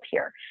world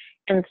here.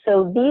 And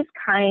so these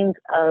kinds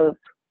of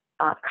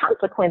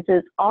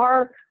consequences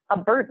are a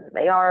burden.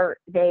 They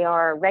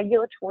are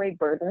regulatory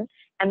burden,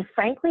 and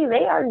frankly,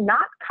 they are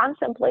not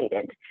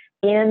contemplated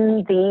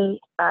in the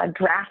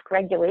draft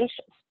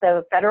regulations.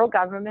 The federal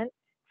government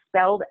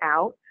spelled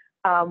out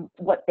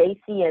what they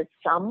see as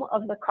some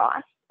of the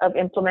costs of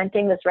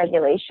implementing this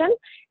regulation,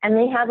 and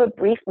they have a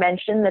brief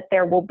mention that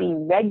there will be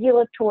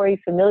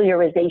regulatory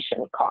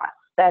familiarization costs.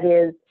 That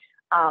is,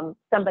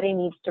 somebody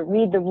needs to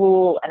read the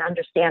rule and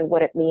understand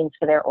what it means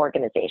for their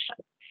organization.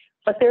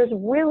 But there's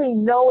really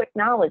no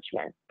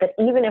acknowledgement that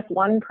even if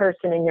one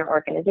person in your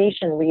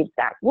organization reads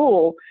that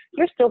rule,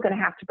 you're still going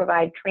to have to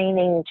provide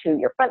training to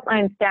your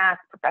frontline staff,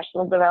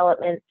 professional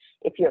development,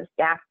 if you have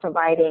staff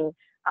providing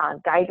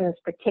guidance,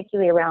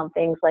 particularly around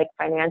things like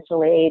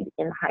financial aid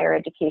in the higher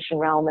education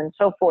realm and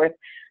so forth.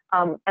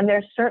 And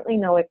there's certainly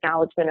no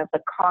acknowledgement of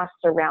the costs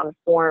around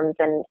forms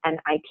and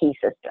IT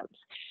systems.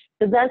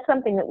 So that's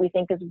something that we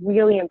think is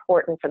really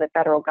important for the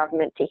federal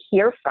government to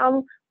hear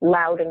from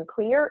loud and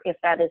clear if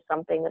that is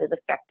something that is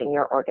affecting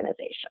your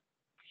organization.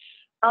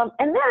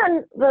 And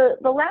then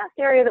the last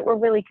area that we're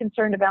really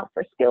concerned about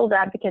for skills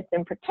advocates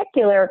in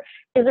particular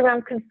is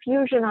around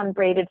confusion on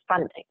braided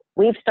funding.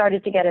 We've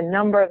started to get a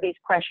number of these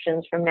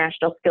questions from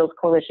National Skills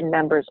Coalition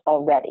members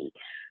already.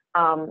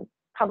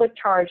 Public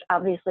charge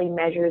obviously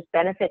measures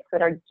benefits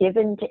that are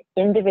given to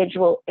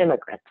individual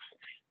immigrants,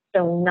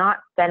 so not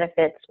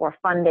benefits or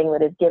funding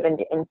that is given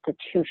to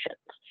institutions.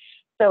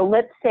 So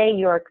let's say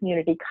you're a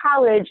community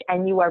college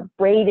and you are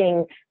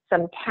braiding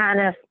some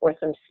TANF or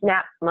some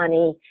SNAP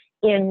money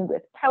in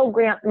with Pell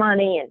Grant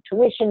money and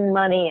tuition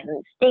money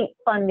and state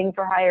funding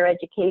for higher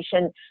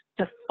education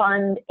to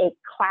fund a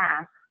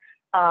class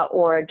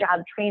or a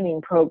job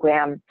training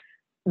program.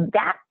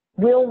 That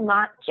will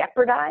not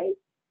jeopardize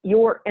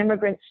your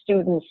immigrant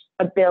students'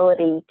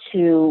 ability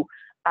to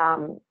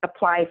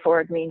apply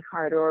for a green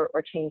card or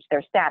change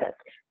their status.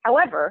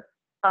 However,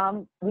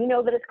 we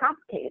know that it's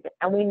complicated,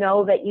 and we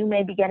know that you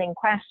may be getting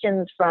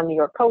questions from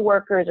your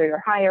coworkers or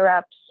your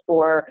higher-ups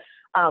or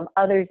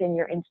others in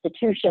your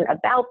institution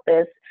about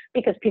this,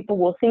 because people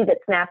will see that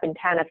SNAP and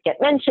TANF get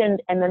mentioned,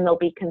 and then they'll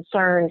be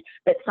concerned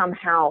that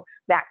somehow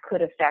that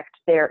could affect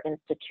their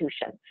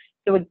institution.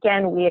 So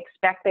again, we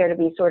expect there to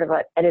be sort of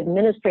an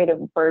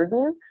administrative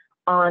burden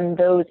on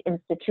those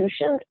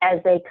institutions as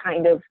they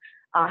kind of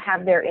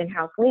have their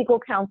in-house legal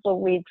counsel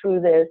read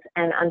through this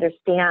and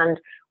understand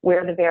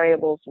where the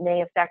variables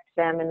may affect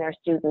them and their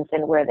students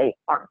and where they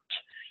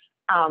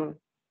aren't.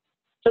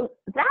 So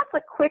that's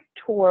a quick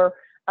tour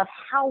of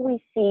how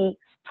we see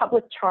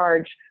public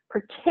charge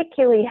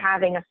particularly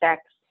having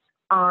effects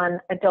on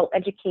adult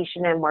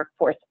education and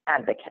workforce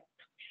advocates.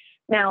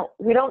 Now,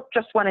 we don't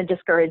just want to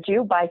discourage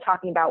you by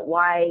talking about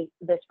why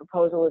this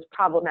proposal is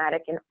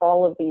problematic in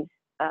all of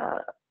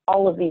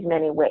these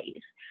many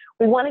ways.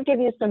 We want to give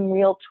you some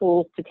real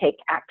tools to take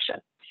action.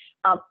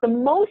 The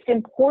most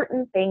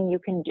important thing you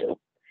can do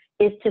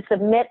is to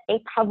submit a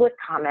public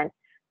comment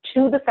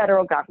to the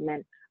federal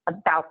government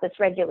about this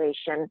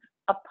regulation,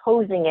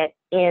 opposing it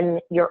in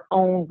your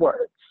own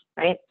words,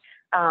 right?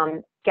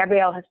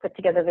 Gabrielle has put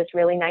together this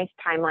really nice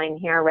timeline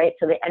here, right?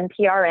 So the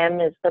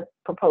NPRM is the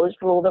proposed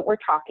rule that we're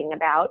talking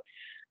about.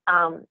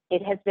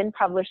 It has been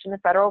published in the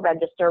Federal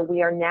Register.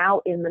 We are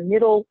now in the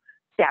middle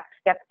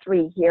step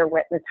 3 here,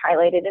 where it's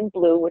highlighted in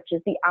blue, which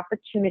is the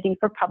opportunity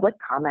for public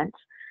comment.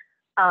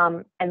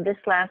 And this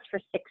lasts for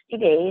 60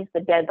 days.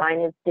 The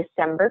deadline is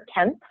December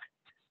 10th.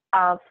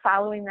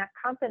 Following that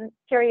comment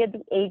period,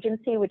 the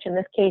agency, which in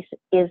this case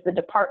is the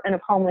Department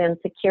of Homeland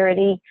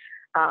Security,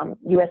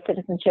 U.S.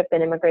 Citizenship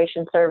and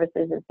Immigration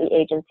Services is the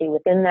agency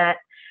within that,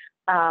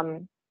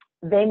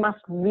 they must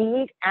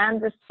read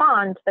and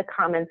respond to the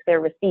comments they're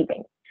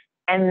receiving.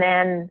 And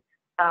then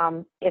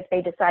if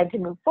they decide to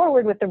move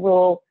forward with the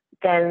rule,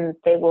 then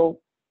they will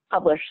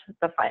publish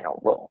the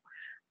final rule.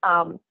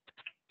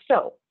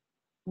 So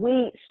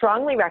we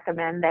strongly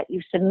recommend that you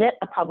submit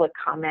a public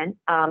comment.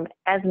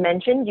 As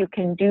mentioned, you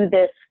can do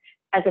this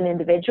as an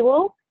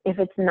individual if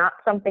it's not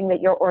something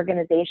that your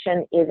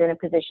organization is in a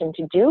position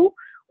to do,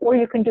 or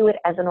you can do it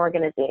as an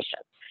organization.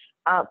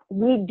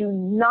 We do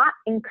not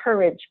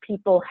encourage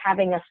people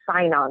having a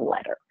sign-on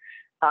letter.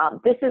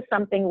 This is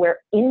something where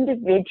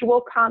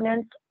individual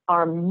comments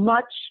are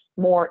much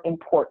more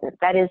important.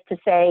 That is to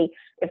say,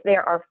 if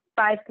there are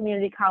 5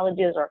 community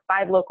colleges or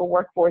 5 local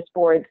workforce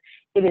boards,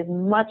 it is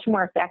much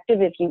more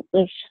effective if you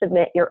each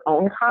submit your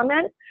own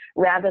comment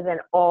rather than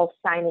all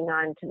signing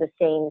on to the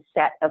same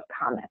set of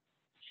comments.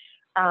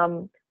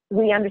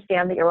 We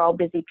understand that you're all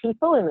busy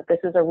people and that this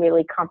is a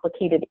really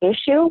complicated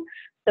issue.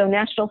 So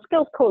National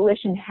Skills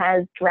Coalition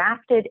has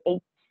drafted a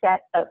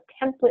set of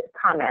template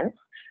comments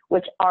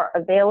which are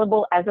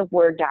available as a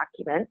Word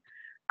document.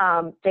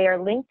 They are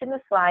linked in the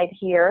slide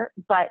here,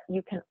 but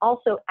you can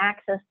also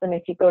access them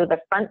if you go to the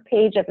front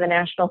page of the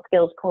National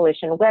Skills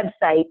Coalition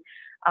website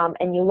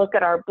and you look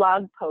at our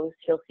blog post.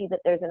 You'll see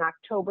that there's an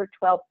October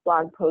 12th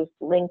blog post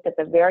linked at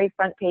the very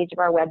front page of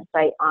our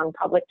website on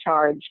public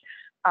charge,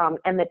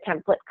 and the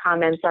template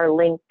comments are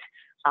linked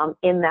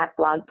in that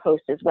blog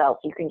post as well.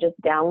 So you can just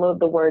download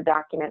the Word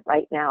document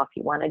right now if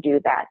you want to do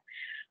that.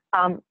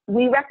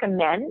 We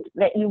recommend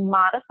that you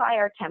modify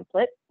our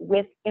template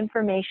with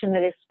information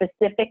that is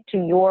specific to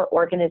your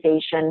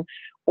organization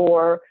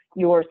or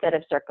your set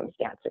of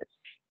circumstances.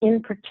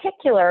 In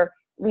particular,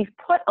 we've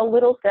put a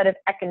little set of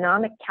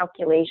economic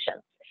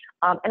calculations.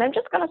 And I'm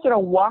just going to sort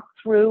of walk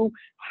through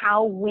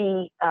how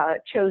we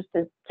chose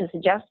to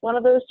suggest one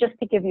of those just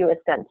to give you a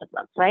sense of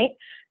them, right?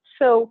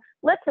 So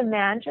let's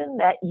imagine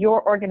that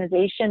your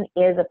organization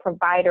is a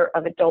provider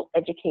of adult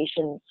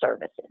education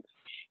services.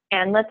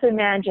 And let's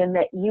imagine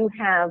that you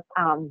have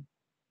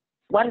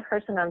one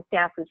person on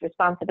staff whose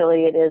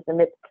responsibility it is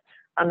amidst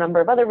a number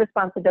of other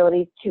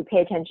responsibilities to pay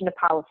attention to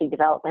policy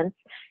developments.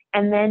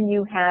 And then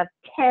you have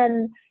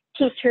 10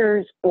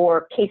 teachers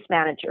or case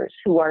managers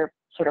who are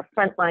sort of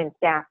frontline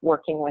staff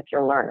working with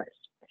your learners.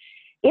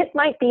 It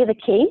might be the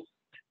case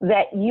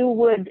that you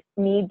would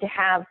need to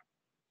have,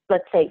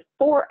 let's say,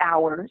 4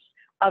 hours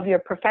of your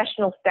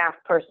professional staff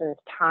person's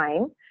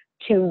time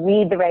to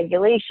read the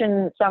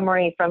regulation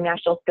summary from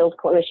National Skills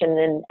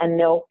Coalition and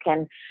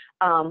NOC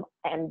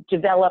and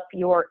develop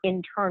your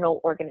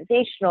internal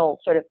organizational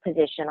sort of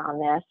position on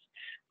this.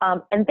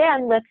 And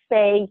then let's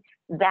say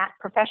that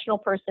professional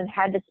person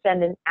had to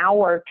spend an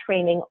hour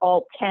training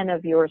all 10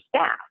 of your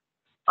staff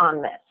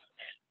on this.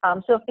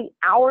 So if the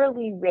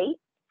hourly rate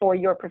for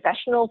your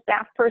professional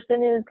staff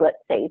person is, let's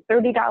say,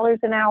 $30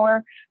 an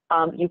hour,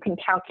 you can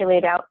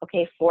calculate out,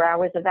 okay, 4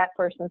 hours of that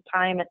person's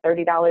time at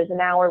 $30 an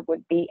hour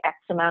would be X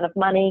amount of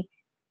money.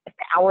 If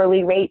the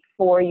hourly rate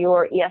for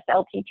your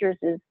ESL teachers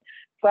is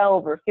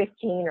 $12 or $15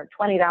 or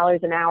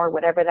 $20 an hour,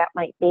 whatever that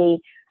might be,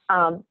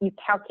 you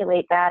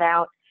calculate that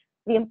out.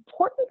 The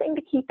important thing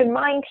to keep in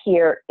mind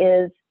here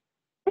is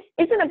this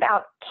isn't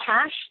about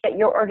cash that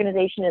your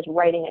organization is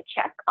writing a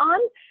check on.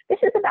 This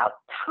is about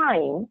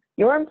time,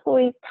 your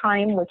employees'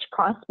 time, which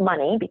costs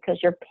money because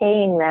you're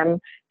paying them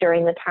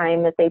during the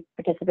time that they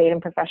participate in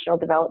professional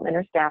development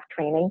or staff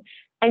training.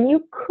 And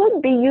you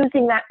could be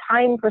using that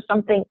time for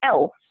something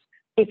else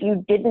if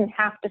you didn't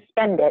have to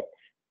spend it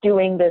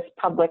doing this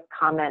public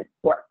comment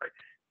work.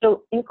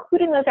 So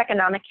including those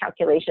economic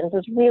calculations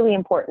is really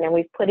important, and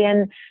we've put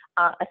in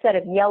a set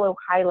of yellow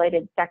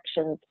highlighted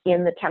sections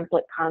in the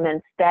template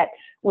comments that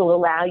will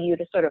allow you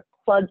to sort of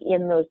plug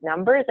in those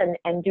numbers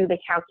and do the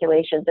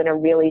calculations in a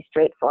really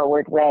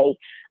straightforward way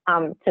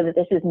so that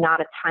this is not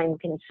a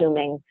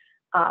time-consuming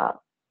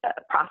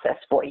process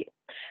for you.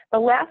 The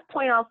last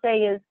point I'll say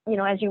is, you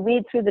know, as you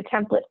read through the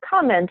template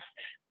comments,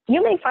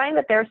 you may find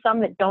that there are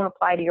some that don't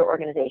apply to your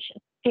organization.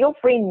 Feel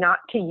free not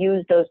to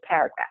use those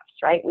paragraphs,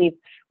 right?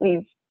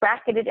 We've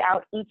bracketed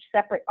out each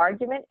separate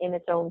argument in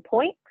its own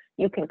point.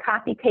 You can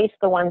copy paste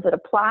the ones that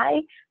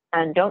apply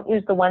and don't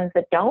use the ones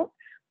that don't,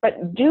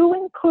 but do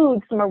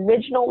include some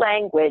original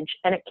language,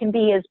 and it can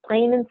be as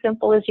plain and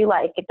simple as you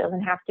like. It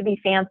doesn't have to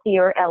be fancy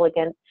or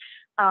elegant,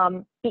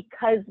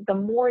 because the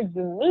more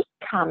unique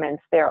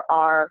comments there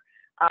are,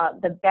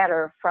 the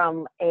better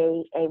from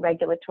a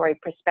regulatory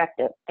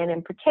perspective. And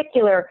in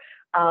particular,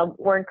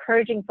 we're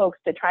encouraging folks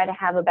to try to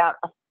have about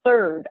a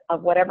third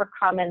of whatever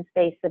comments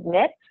they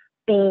submit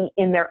be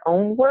in their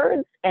own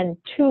words and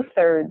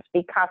 2/3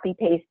 be copy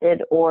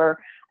pasted or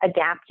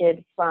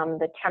adapted from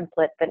the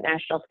template that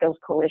National Skills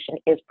Coalition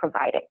is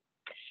providing.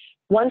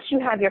 Once you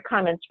have your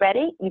comments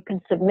ready, you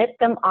can submit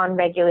them on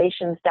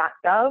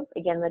regulations.gov.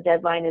 Again, the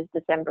deadline is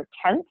December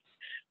 10th.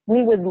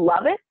 We would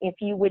love it if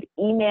you would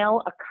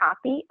email a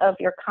copy of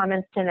your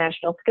comments to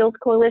National Skills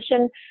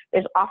Coalition.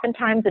 There's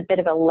oftentimes a bit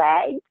of a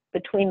lag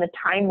between the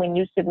time when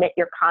you submit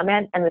your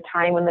comment and the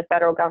time when the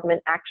federal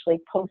government actually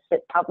posts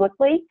it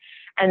publicly.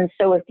 And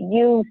so if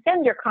you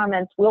send your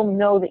comments, we'll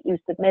know that you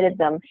submitted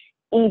them,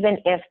 even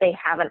if they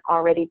haven't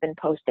already been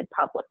posted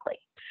publicly.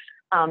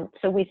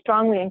 So we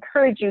strongly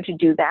encourage you to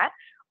do that.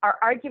 Our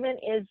argument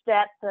is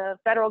that the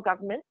federal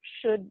government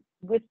should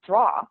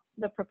withdraw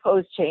the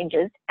proposed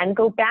changes and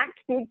go back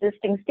to the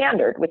existing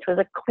standard, which was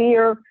a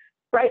clear,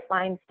 bright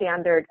line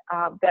standard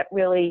that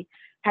really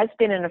has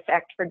been in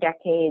effect for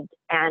decades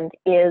and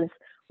is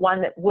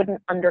one that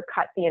wouldn't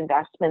undercut the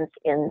investments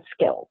in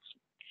skills.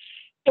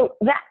 So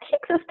that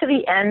takes us to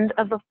the end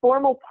of the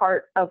formal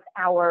part of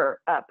our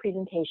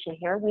presentation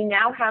here. We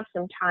now have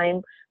some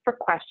time for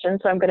questions,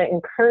 so I'm going to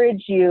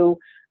encourage you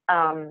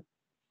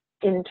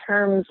in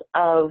terms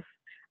of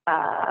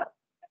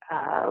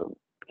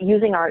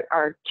using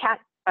our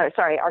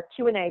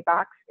Q&A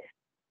box,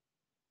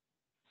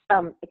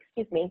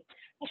 excuse me,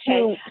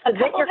 to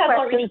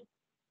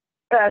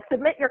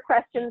submit your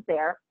questions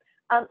there.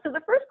 So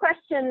the first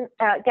question,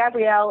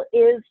 Gabrielle,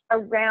 is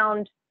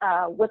around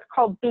what's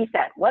called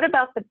BFET. What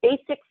about the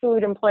Basic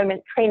Food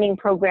Employment Training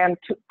Program?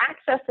 To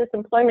access this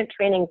employment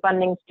training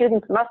funding,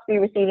 students must be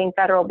receiving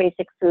federal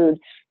basic food.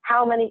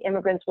 How many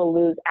immigrants will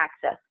lose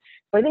access?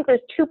 So I think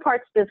there's two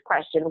parts to this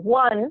question.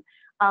 One,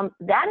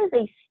 that is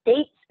a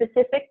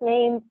state-specific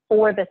name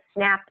for the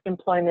SNAP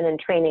Employment and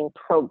Training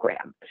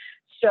Program.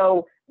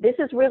 So this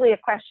is really a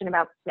question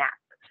about SNAP.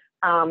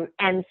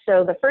 And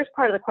so the first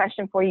part of the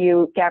question for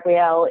you,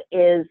 Gabrielle,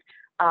 is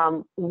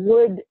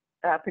would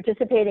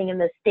participating in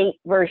the state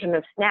version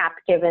of SNAP,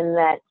 given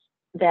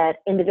that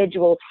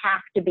individuals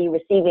have to be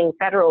receiving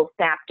federal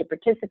SNAP to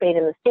participate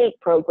in the state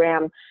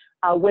program,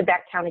 would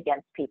that count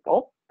against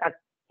people? That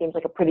seems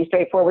like a pretty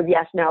straightforward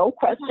yes-no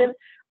question.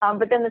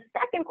 But then the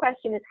second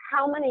question is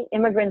how many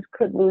immigrants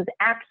could lose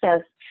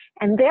access?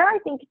 And there I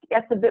think it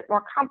gets a bit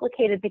more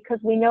complicated because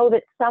we know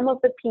that some of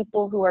the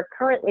people who are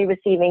currently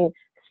receiving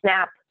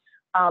SNAP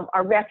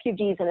are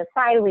refugees and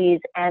asylees,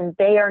 and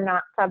they are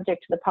not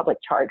subject to the public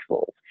charge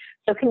rules.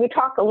 So can you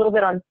talk a little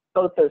bit on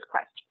both those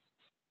questions?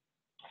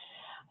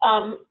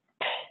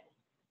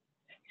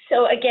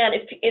 So again,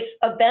 if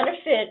a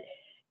benefit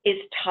is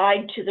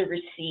tied to the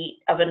receipt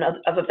of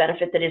a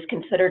benefit that is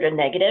considered a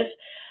negative,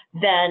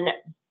 then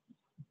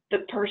the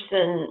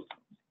person,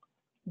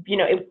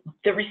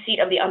 the receipt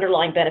of the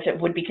underlying benefit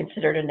would be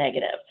considered a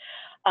negative.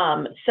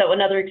 So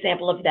another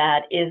example of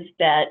that is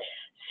that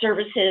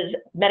services,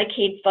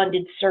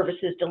 Medicaid-funded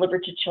services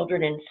delivered to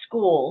children in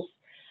schools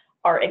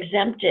are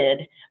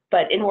exempted,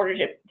 but in order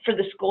for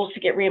the schools to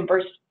get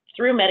reimbursed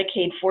through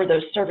Medicaid for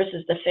those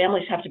services, the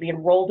families have to be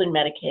enrolled in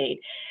Medicaid.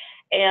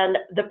 And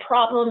the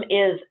problem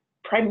is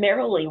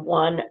primarily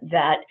one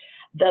that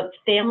the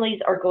families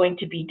are going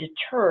to be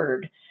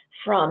deterred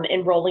from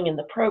enrolling in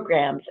the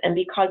programs. And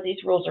because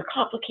these rules are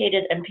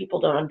complicated and people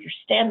don't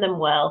understand them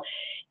well,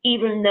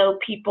 even though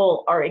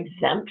people are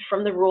exempt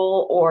from the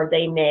rule or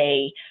they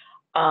may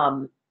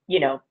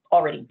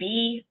already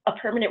be a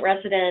permanent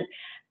resident,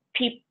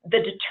 the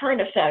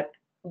deterrent effect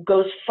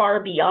goes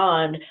far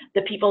beyond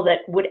the people that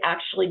would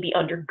actually be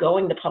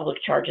undergoing the public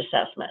charge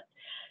assessment.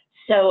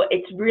 So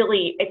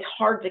it's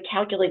hard to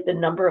calculate the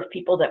number of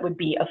people that would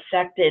be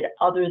affected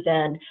other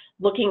than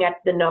looking at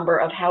the number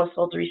of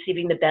households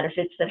receiving the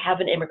benefits that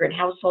have an immigrant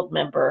household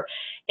member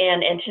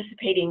and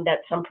anticipating that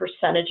some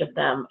percentage of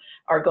them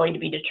are going to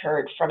be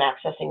deterred from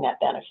accessing that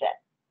benefit.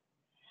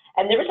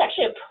 And there was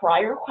actually a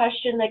prior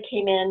question that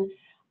came in,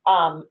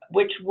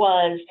 which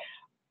was,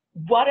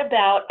 what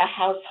about a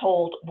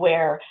household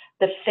where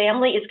the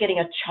family is getting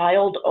a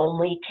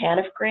child-only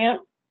TANF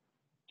grant?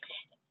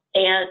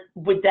 And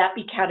would that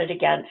be counted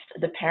against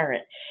the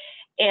parent?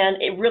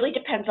 And it really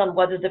depends on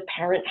whether the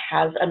parent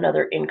has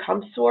another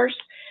income source.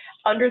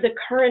 Under the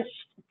current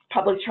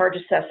public charge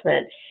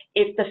assessment,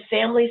 if the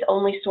family's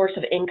only source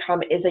of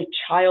income is a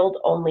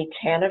child-only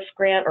TANF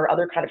grant or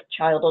other kind of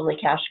child-only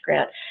cash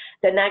grant,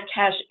 then that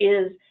cash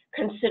is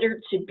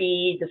considered to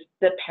be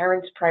the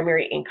parent's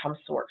primary income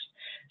source.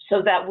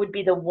 So that would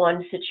be the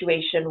one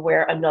situation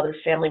where another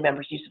family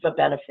member's use of a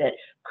benefit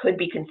could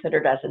be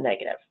considered as a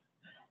negative.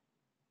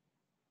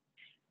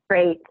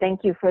 Great,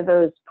 thank you for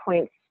those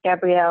points,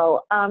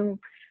 Gabrielle.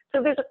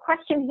 So there's a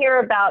question here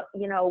about,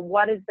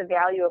 what is the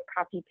value of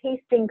copy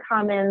pasting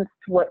comments?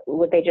 What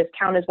would they just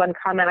count as one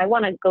comment? I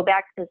want to go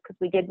back to this because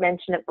we did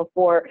mention it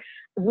before.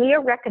 We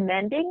are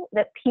recommending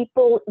that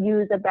people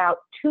use about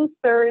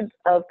 2/3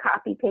 of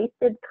copy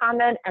pasted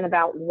comment and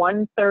about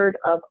 1/3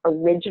 of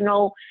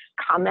original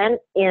comment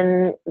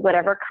in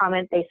whatever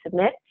comment they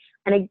submit.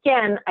 And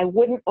again, I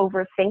wouldn't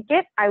overthink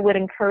it. I would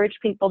encourage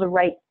people to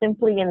write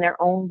simply in their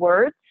own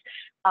words.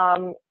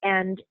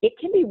 And it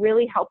can be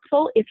really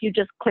helpful if you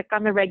just click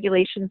on the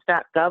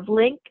regulations.gov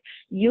link.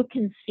 You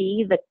can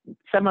see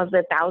some of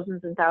the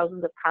thousands and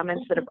thousands of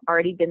comments that have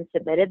already been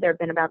submitted. There have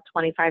been about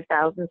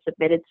 25,000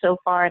 submitted so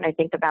far, and I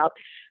think about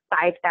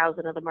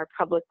 5,000 of them are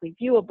publicly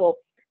viewable.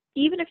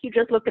 even if you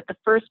just look at the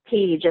first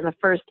page and the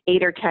first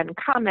 8 or 10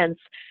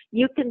 comments,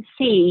 you can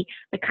see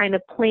the kind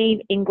of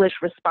plain English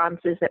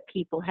responses that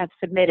people have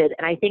submitted.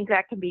 And I think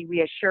that can be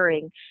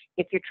reassuring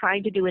if you're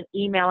trying to do an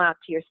email out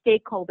to your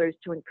stakeholders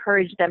to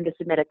encourage them to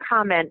submit a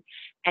comment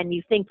and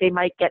you think they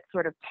might get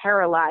sort of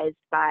paralyzed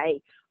by,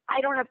 I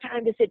don't have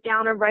time to sit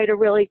down and write a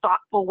really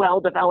thoughtful,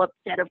 well-developed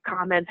set of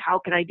comments. How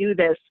can I do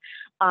this?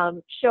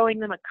 Showing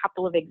them a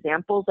couple of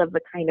examples of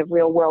the kind of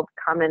real-world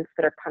comments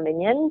that are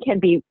coming in can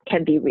be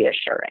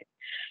reassuring.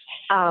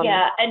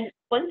 Yeah, and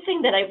one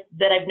thing that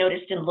I've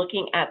noticed in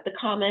looking at the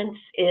comments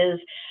is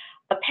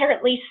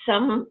apparently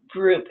some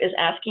group is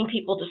asking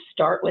people to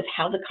start with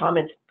how the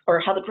comments or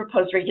how the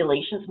proposed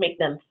regulations make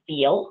them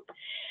feel.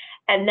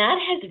 And that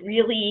has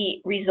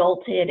really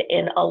resulted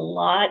in a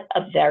lot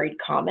of varied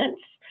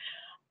comments.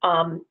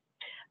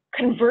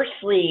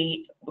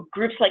 Conversely,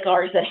 groups like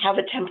ours that have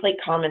a template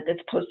comment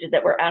that's posted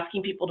that we're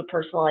asking people to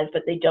personalize,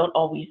 but they don't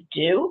always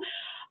do,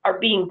 are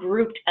being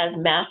grouped as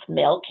mass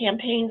mail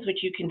campaigns,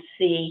 which you can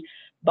see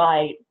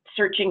by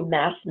searching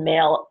mass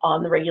mail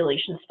on the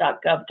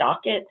regulations.gov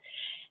docket.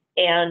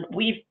 And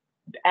we've,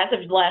 as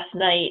of last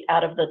night,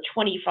 out of the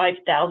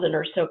 25,000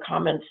 or so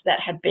comments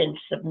that had been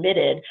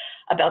submitted,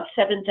 about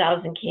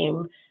 7,000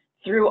 came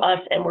through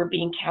us and were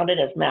being counted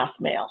as mass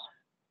mail.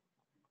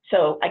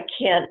 So I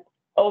can't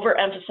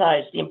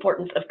overemphasize the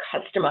importance of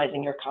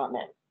customizing your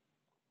comment.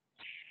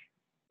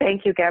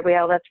 Thank you,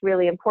 Gabrielle. That's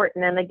really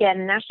important. And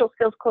again, National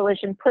Skills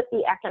Coalition put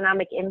the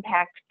economic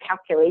impact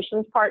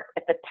calculations part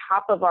at the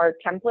top of our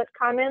template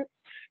comments,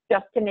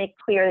 just to make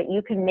clear that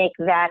you can make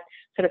that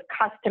sort of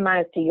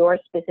customized to your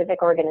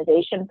specific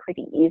organization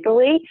pretty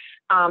easily.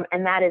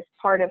 And that is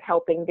part of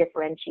helping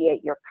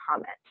differentiate your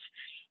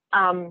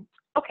comment.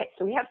 Okay,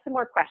 so we have some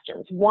more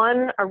questions.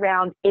 One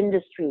around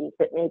industries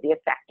that may be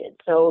affected.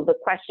 So the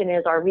question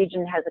is, our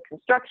region has a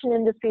construction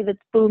industry that's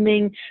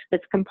booming,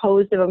 that's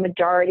composed of a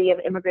majority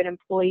of immigrant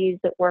employees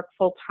that work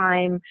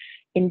full-time.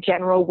 In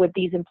general, would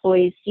these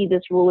employees see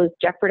this rule as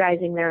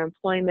jeopardizing their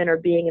employment or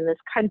being in this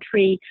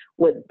country?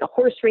 Would the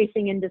horse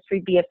racing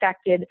industry be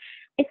affected?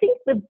 I think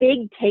the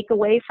big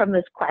takeaway from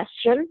this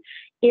question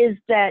is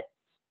that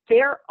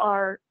there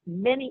are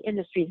many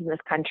industries in this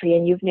country,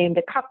 and you've named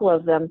a couple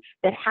of them,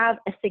 that have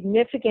a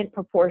significant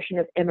proportion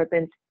of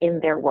immigrants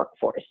in their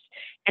workforce.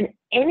 And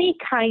any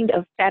kind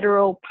of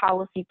federal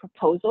policy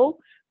proposal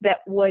that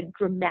would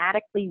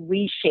dramatically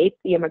reshape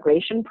the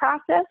immigration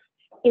process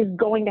is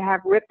going to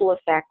have ripple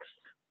effects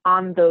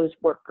on those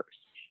workers.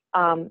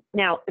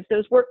 Now, if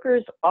those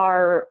workers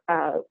are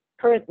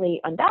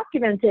currently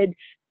undocumented,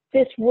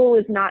 this rule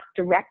is not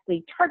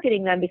directly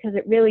targeting them because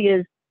it really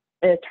is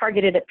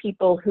targeted at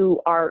people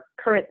who are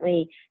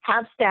currently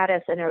have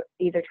status and are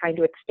either trying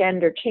to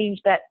extend or change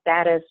that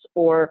status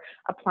or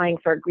applying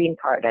for a green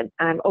card. And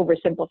I'm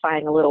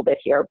oversimplifying a little bit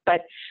here,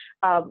 but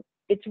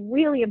it's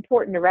really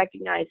important to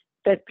recognize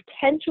the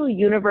potential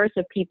universe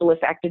of people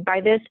affected by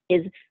this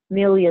is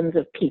millions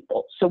of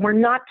people. So we're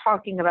not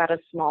talking about a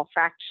small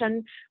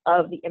fraction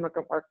of the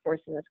immigrant workforce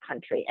in this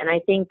country. And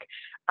I think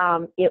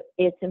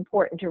it's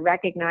important to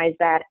recognize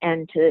that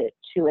and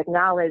to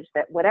acknowledge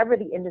that whatever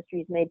the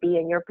industries may be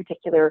in your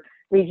particular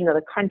region of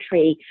the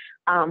country,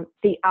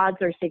 the odds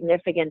are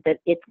significant that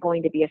it's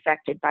going to be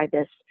affected by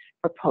this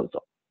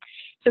proposal.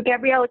 So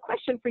Gabrielle, a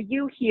question for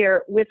you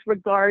here with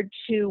regard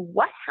to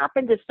what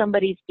happened if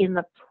somebody's in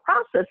the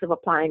process of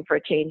applying for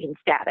a change in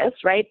status,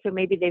 right? So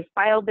maybe they've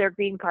filed their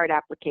green card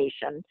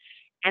application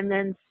and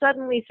then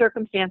suddenly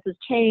circumstances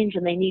change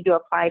and they need to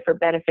apply for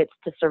benefits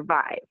to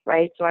survive,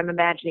 right? So I'm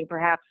imagining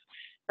perhaps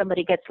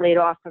somebody gets laid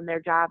off from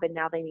their job and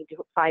now they need to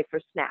apply for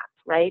SNAP,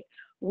 right?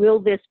 Will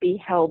this be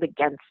held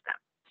against them?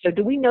 So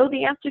do we know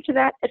the answer to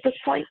that at this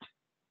point?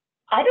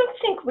 I don't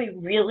think we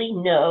really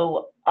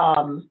know.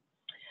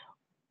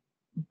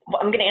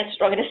 I'm going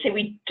to say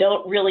we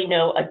don't really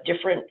know a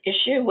different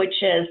issue, which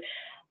is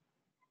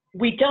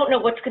we don't know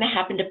what's going to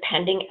happen to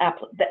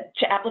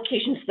to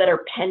applications that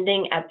are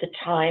pending at the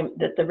time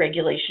that the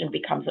regulation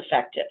becomes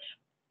effective.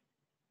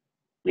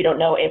 We don't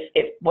know if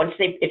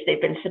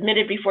they've been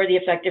submitted before the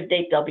effective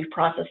date, they'll be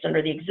processed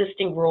under the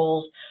existing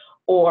rules,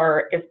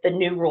 or if the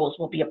new rules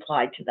will be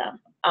applied to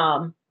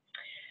them.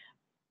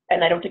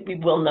 And I don't think we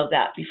will know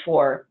that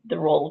before the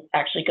rule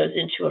actually goes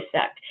into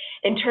effect.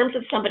 In terms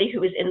of somebody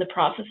who is in the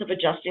process of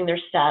adjusting their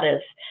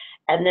status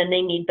and then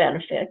they need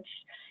benefits,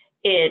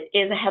 it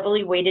is a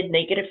heavily weighted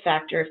negative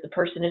factor if the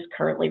person is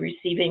currently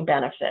receiving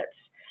benefits.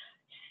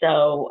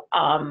 So,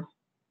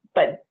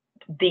 but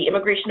the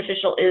immigration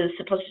official is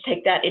supposed to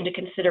take that into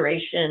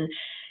consideration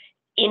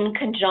in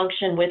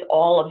conjunction with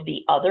all of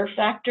the other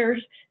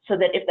factors, so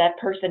that if that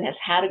person has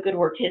had a good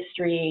work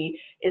history,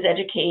 is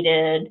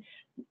educated,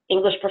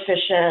 English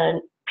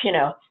proficient,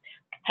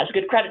 has a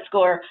good credit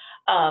score,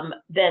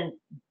 then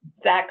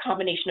that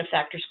combination of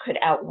factors could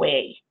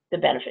outweigh the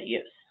benefit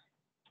use.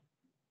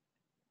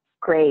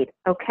 Great.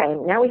 Okay.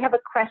 Now we have a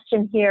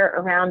question here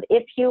around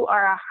if you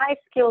are a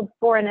high-skilled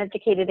foreign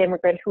educated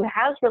immigrant who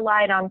has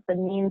relied on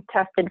some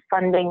means-tested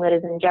funding that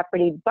is in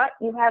jeopardy, but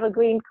you have a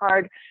green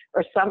card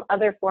or some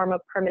other form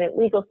of permanent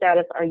legal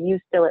status, are you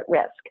still at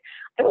risk?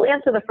 I will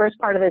answer the first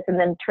part of this and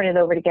then turn it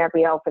over to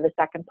Gabrielle for the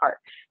second part.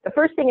 The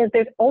first thing is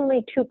there's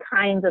only two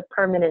kinds of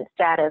permanent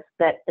status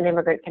that an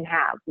immigrant can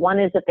have. One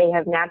is if they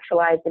have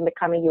naturalized and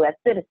become a U.S.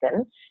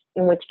 citizen,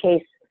 in which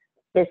case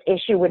this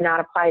issue would not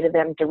apply to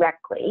them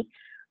directly.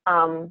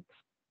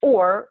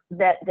 Or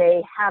that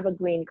they have a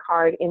green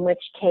card, in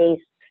which case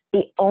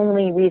the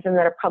only reason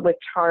that a public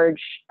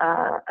charge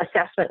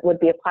assessment would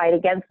be applied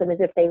against them is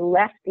if they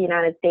left the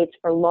United States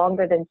for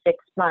longer than 6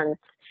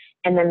 months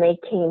and then they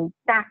came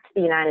back to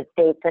the United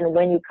States. And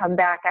when you come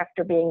back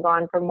after being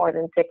gone for more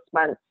than 6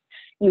 months,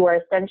 you are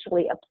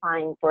essentially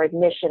applying for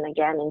admission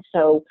again. And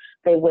so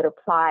they would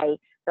apply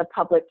the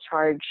public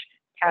charge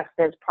test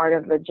as part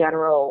of the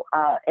general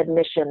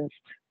admissions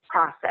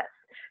process.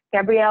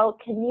 Gabrielle,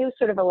 can you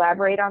sort of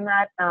elaborate on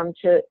that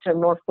to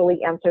more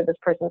fully answer this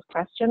person's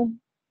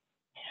question?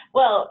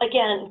 Well,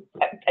 again,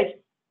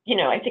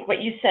 I think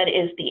what you said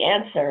is the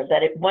answer,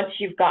 that once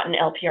you've gotten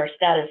LPR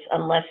status,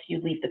 unless you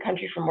leave the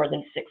country for more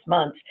than 6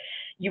 months,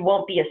 you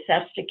won't be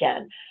assessed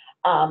again.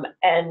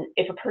 And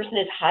if a person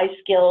is high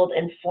skilled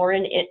and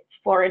foreign,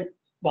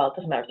 well, it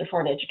doesn't matter if they're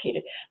foreign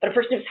educated, but a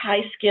person who's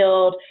high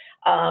skilled,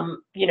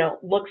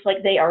 looks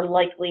like they are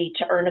likely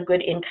to earn a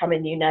good income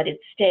in the United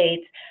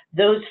States,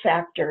 those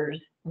factors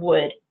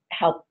would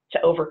help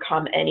to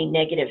overcome any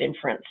negative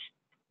inference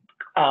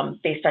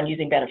based on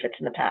using benefits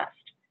in the past.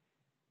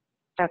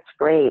 That's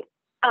great.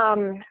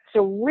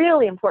 So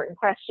really important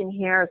question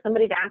here.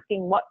 Somebody's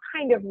asking, what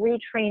kind of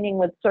retraining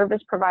would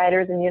service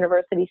providers and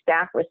university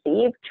staff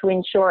receive to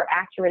ensure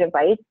accurate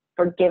advice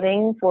for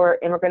giving for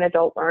immigrant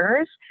adult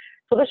learners?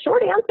 So the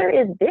short answer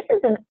is this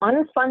is an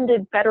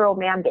unfunded federal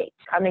mandate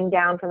coming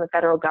down from the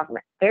federal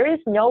government. There is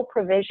no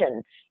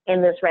provision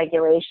in this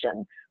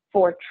regulation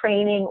for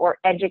training or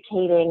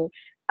educating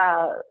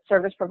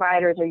service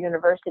providers or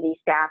university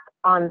staff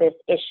on this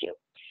issue.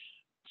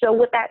 So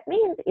what that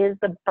means is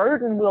the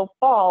burden will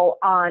fall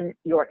on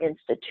your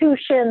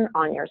institution,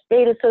 on your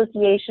state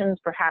associations,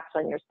 perhaps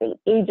on your state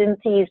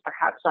agencies,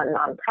 perhaps on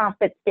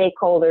nonprofit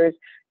stakeholders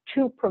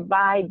to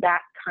provide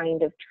that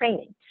kind of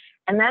training.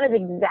 And that is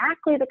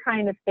exactly the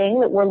kind of thing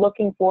that we're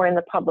looking for in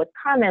the public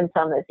comments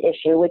on this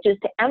issue, which is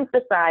to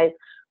emphasize,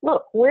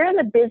 look, we're in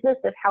the business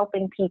of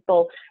helping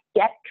people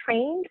get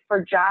trained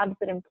for jobs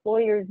that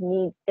employers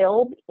need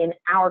filled in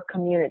our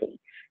community.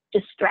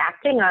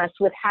 Distracting us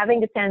with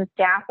having to send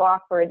staff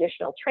off for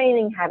additional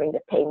training, having to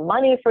pay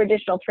money for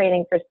additional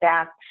training for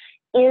staff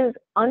is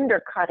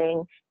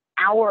undercutting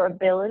our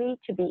ability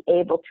to be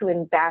able to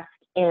invest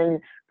in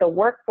the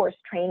workforce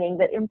training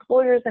that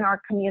employers in our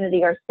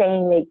community are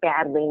saying they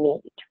badly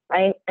need,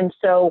 right? And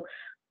so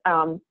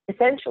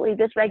essentially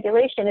this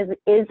regulation is,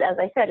 as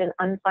I said, an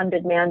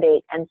unfunded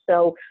mandate. And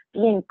so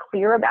being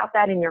clear about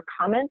that in your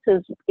comments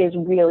is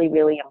really,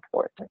 really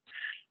important.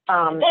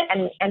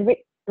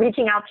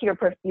 Reaching out to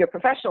your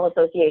professional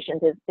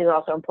associations is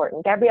also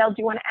important. Gabrielle, do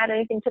you want to add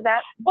anything to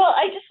that? Well,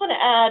 I just want to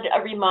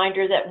add a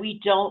reminder that we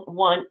don't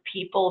want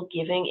people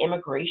giving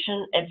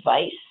immigration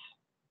advice,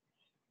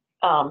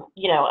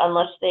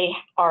 unless they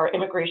are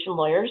immigration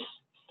lawyers.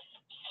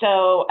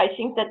 So I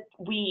think that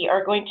we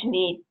are going to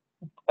need,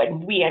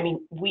 we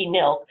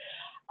NILC,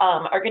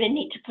 are going to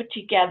need to put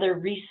together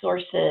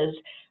resources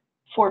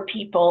for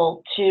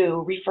people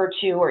to refer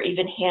to or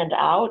even hand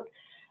out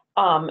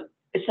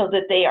so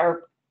that they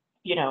are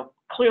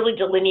clearly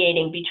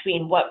delineating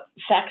between what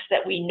facts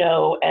that we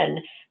know and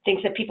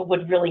things that people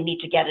would really need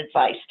to get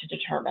advice to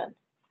determine.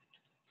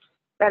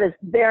 That is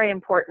very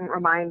important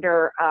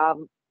reminder.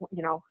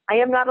 I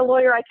am not a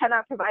lawyer. I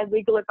cannot provide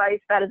legal advice.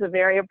 That is a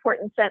very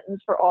important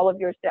sentence for all of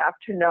your staff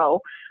to know,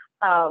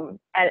 and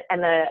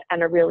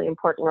a really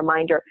important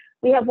reminder.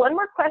 We have one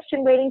more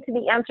question waiting to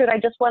be answered. I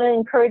just want to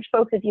encourage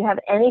folks, if you have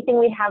anything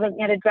we haven't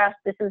yet addressed,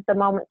 this is the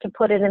moment to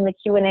put it in the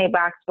Q&A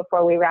box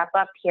before we wrap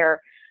up here.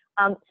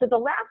 So the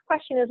last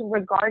question is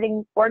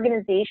regarding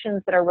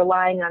organizations that are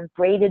relying on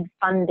braided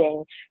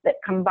funding that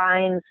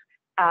combines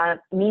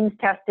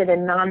means-tested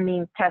and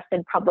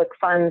non-means-tested public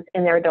funds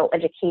in their adult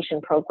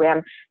education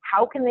program.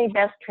 How can they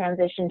best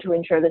transition to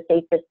ensure the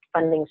safest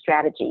funding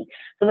strategy?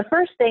 So the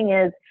first thing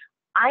is,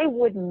 I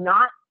would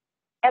not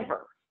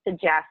ever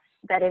suggest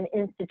that an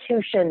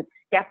institution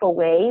step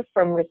away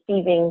from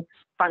receiving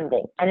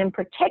funding. And in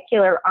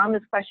particular, on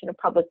this question of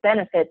public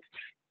benefits,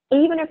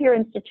 even if your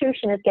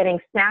institution is getting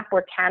SNAP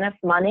or TANF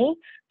money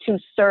to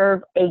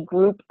serve a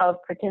group of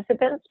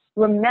participants,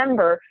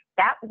 remember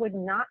that would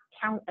not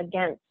count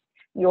against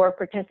your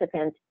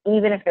participants,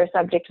 even if they're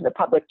subject to the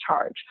public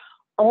charge.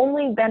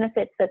 Only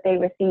benefits that they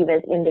receive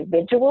as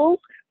individuals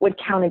would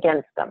count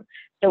against them.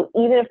 So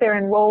even if they're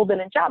enrolled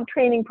in a job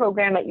training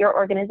program at your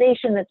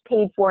organization that's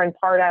paid for in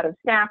part out of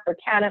SNAP or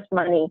TANF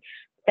money,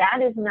 that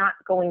is not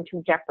going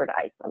to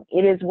jeopardize them.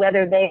 It is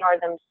whether they are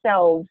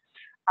themselves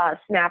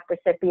SNAP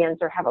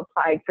recipients or have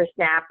applied for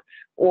SNAP,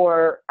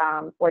 or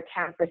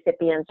TANF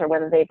recipients, or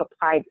whether they've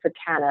applied for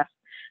TANF,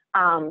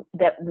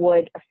 that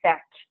would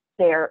affect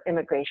their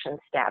immigration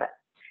status.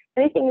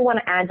 Anything you want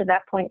to add to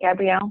that point,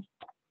 Gabrielle?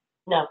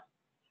 No.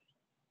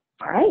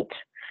 All right.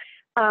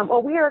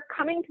 Well, we are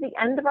coming to the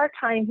end of our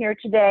time here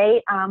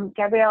today.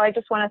 Gabrielle, I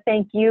just want to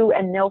thank you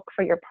and NILC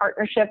for your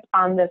partnership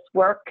on this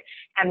work,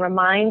 and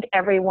remind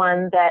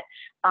everyone that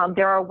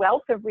there are a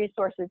wealth of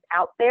resources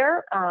out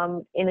there.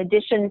 In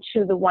addition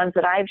to the ones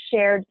that I've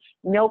shared,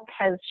 NILC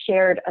has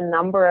shared a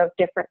number of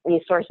different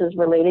resources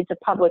related to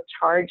public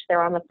charge.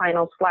 They're on the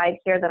final slide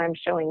here that I'm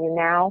showing you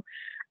now.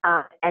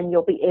 And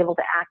you'll be able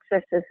to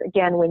access this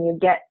again when you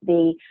get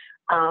the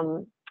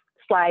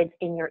slides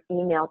in your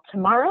email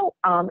tomorrow,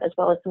 as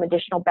well as some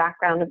additional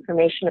background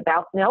information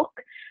about NILC.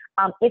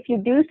 If you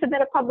do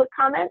submit a public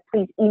comment,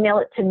 please email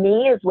it to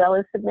me, as well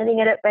as submitting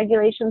it at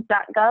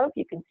regulations.gov.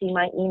 You can see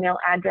my email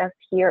address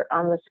here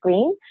on the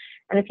screen.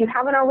 And if you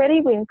haven't already,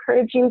 we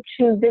encourage you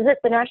to visit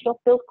the National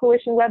Skills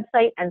Coalition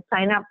website and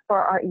sign up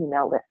for our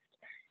email list.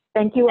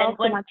 Thank you all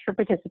so much for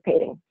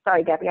participating.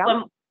 Sorry,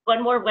 Gabrielle.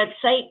 One more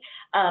website,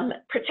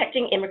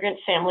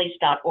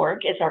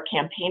 protectingimmigrantfamilies.org is our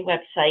campaign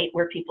website,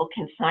 where people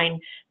can sign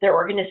their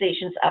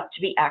organizations up to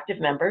be active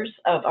members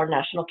of our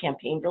national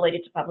campaign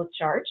related to public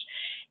charge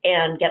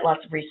and get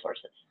lots of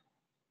resources.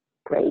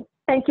 Great.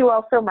 Thank you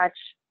all so much.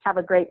 Have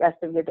a great rest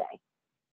of your day.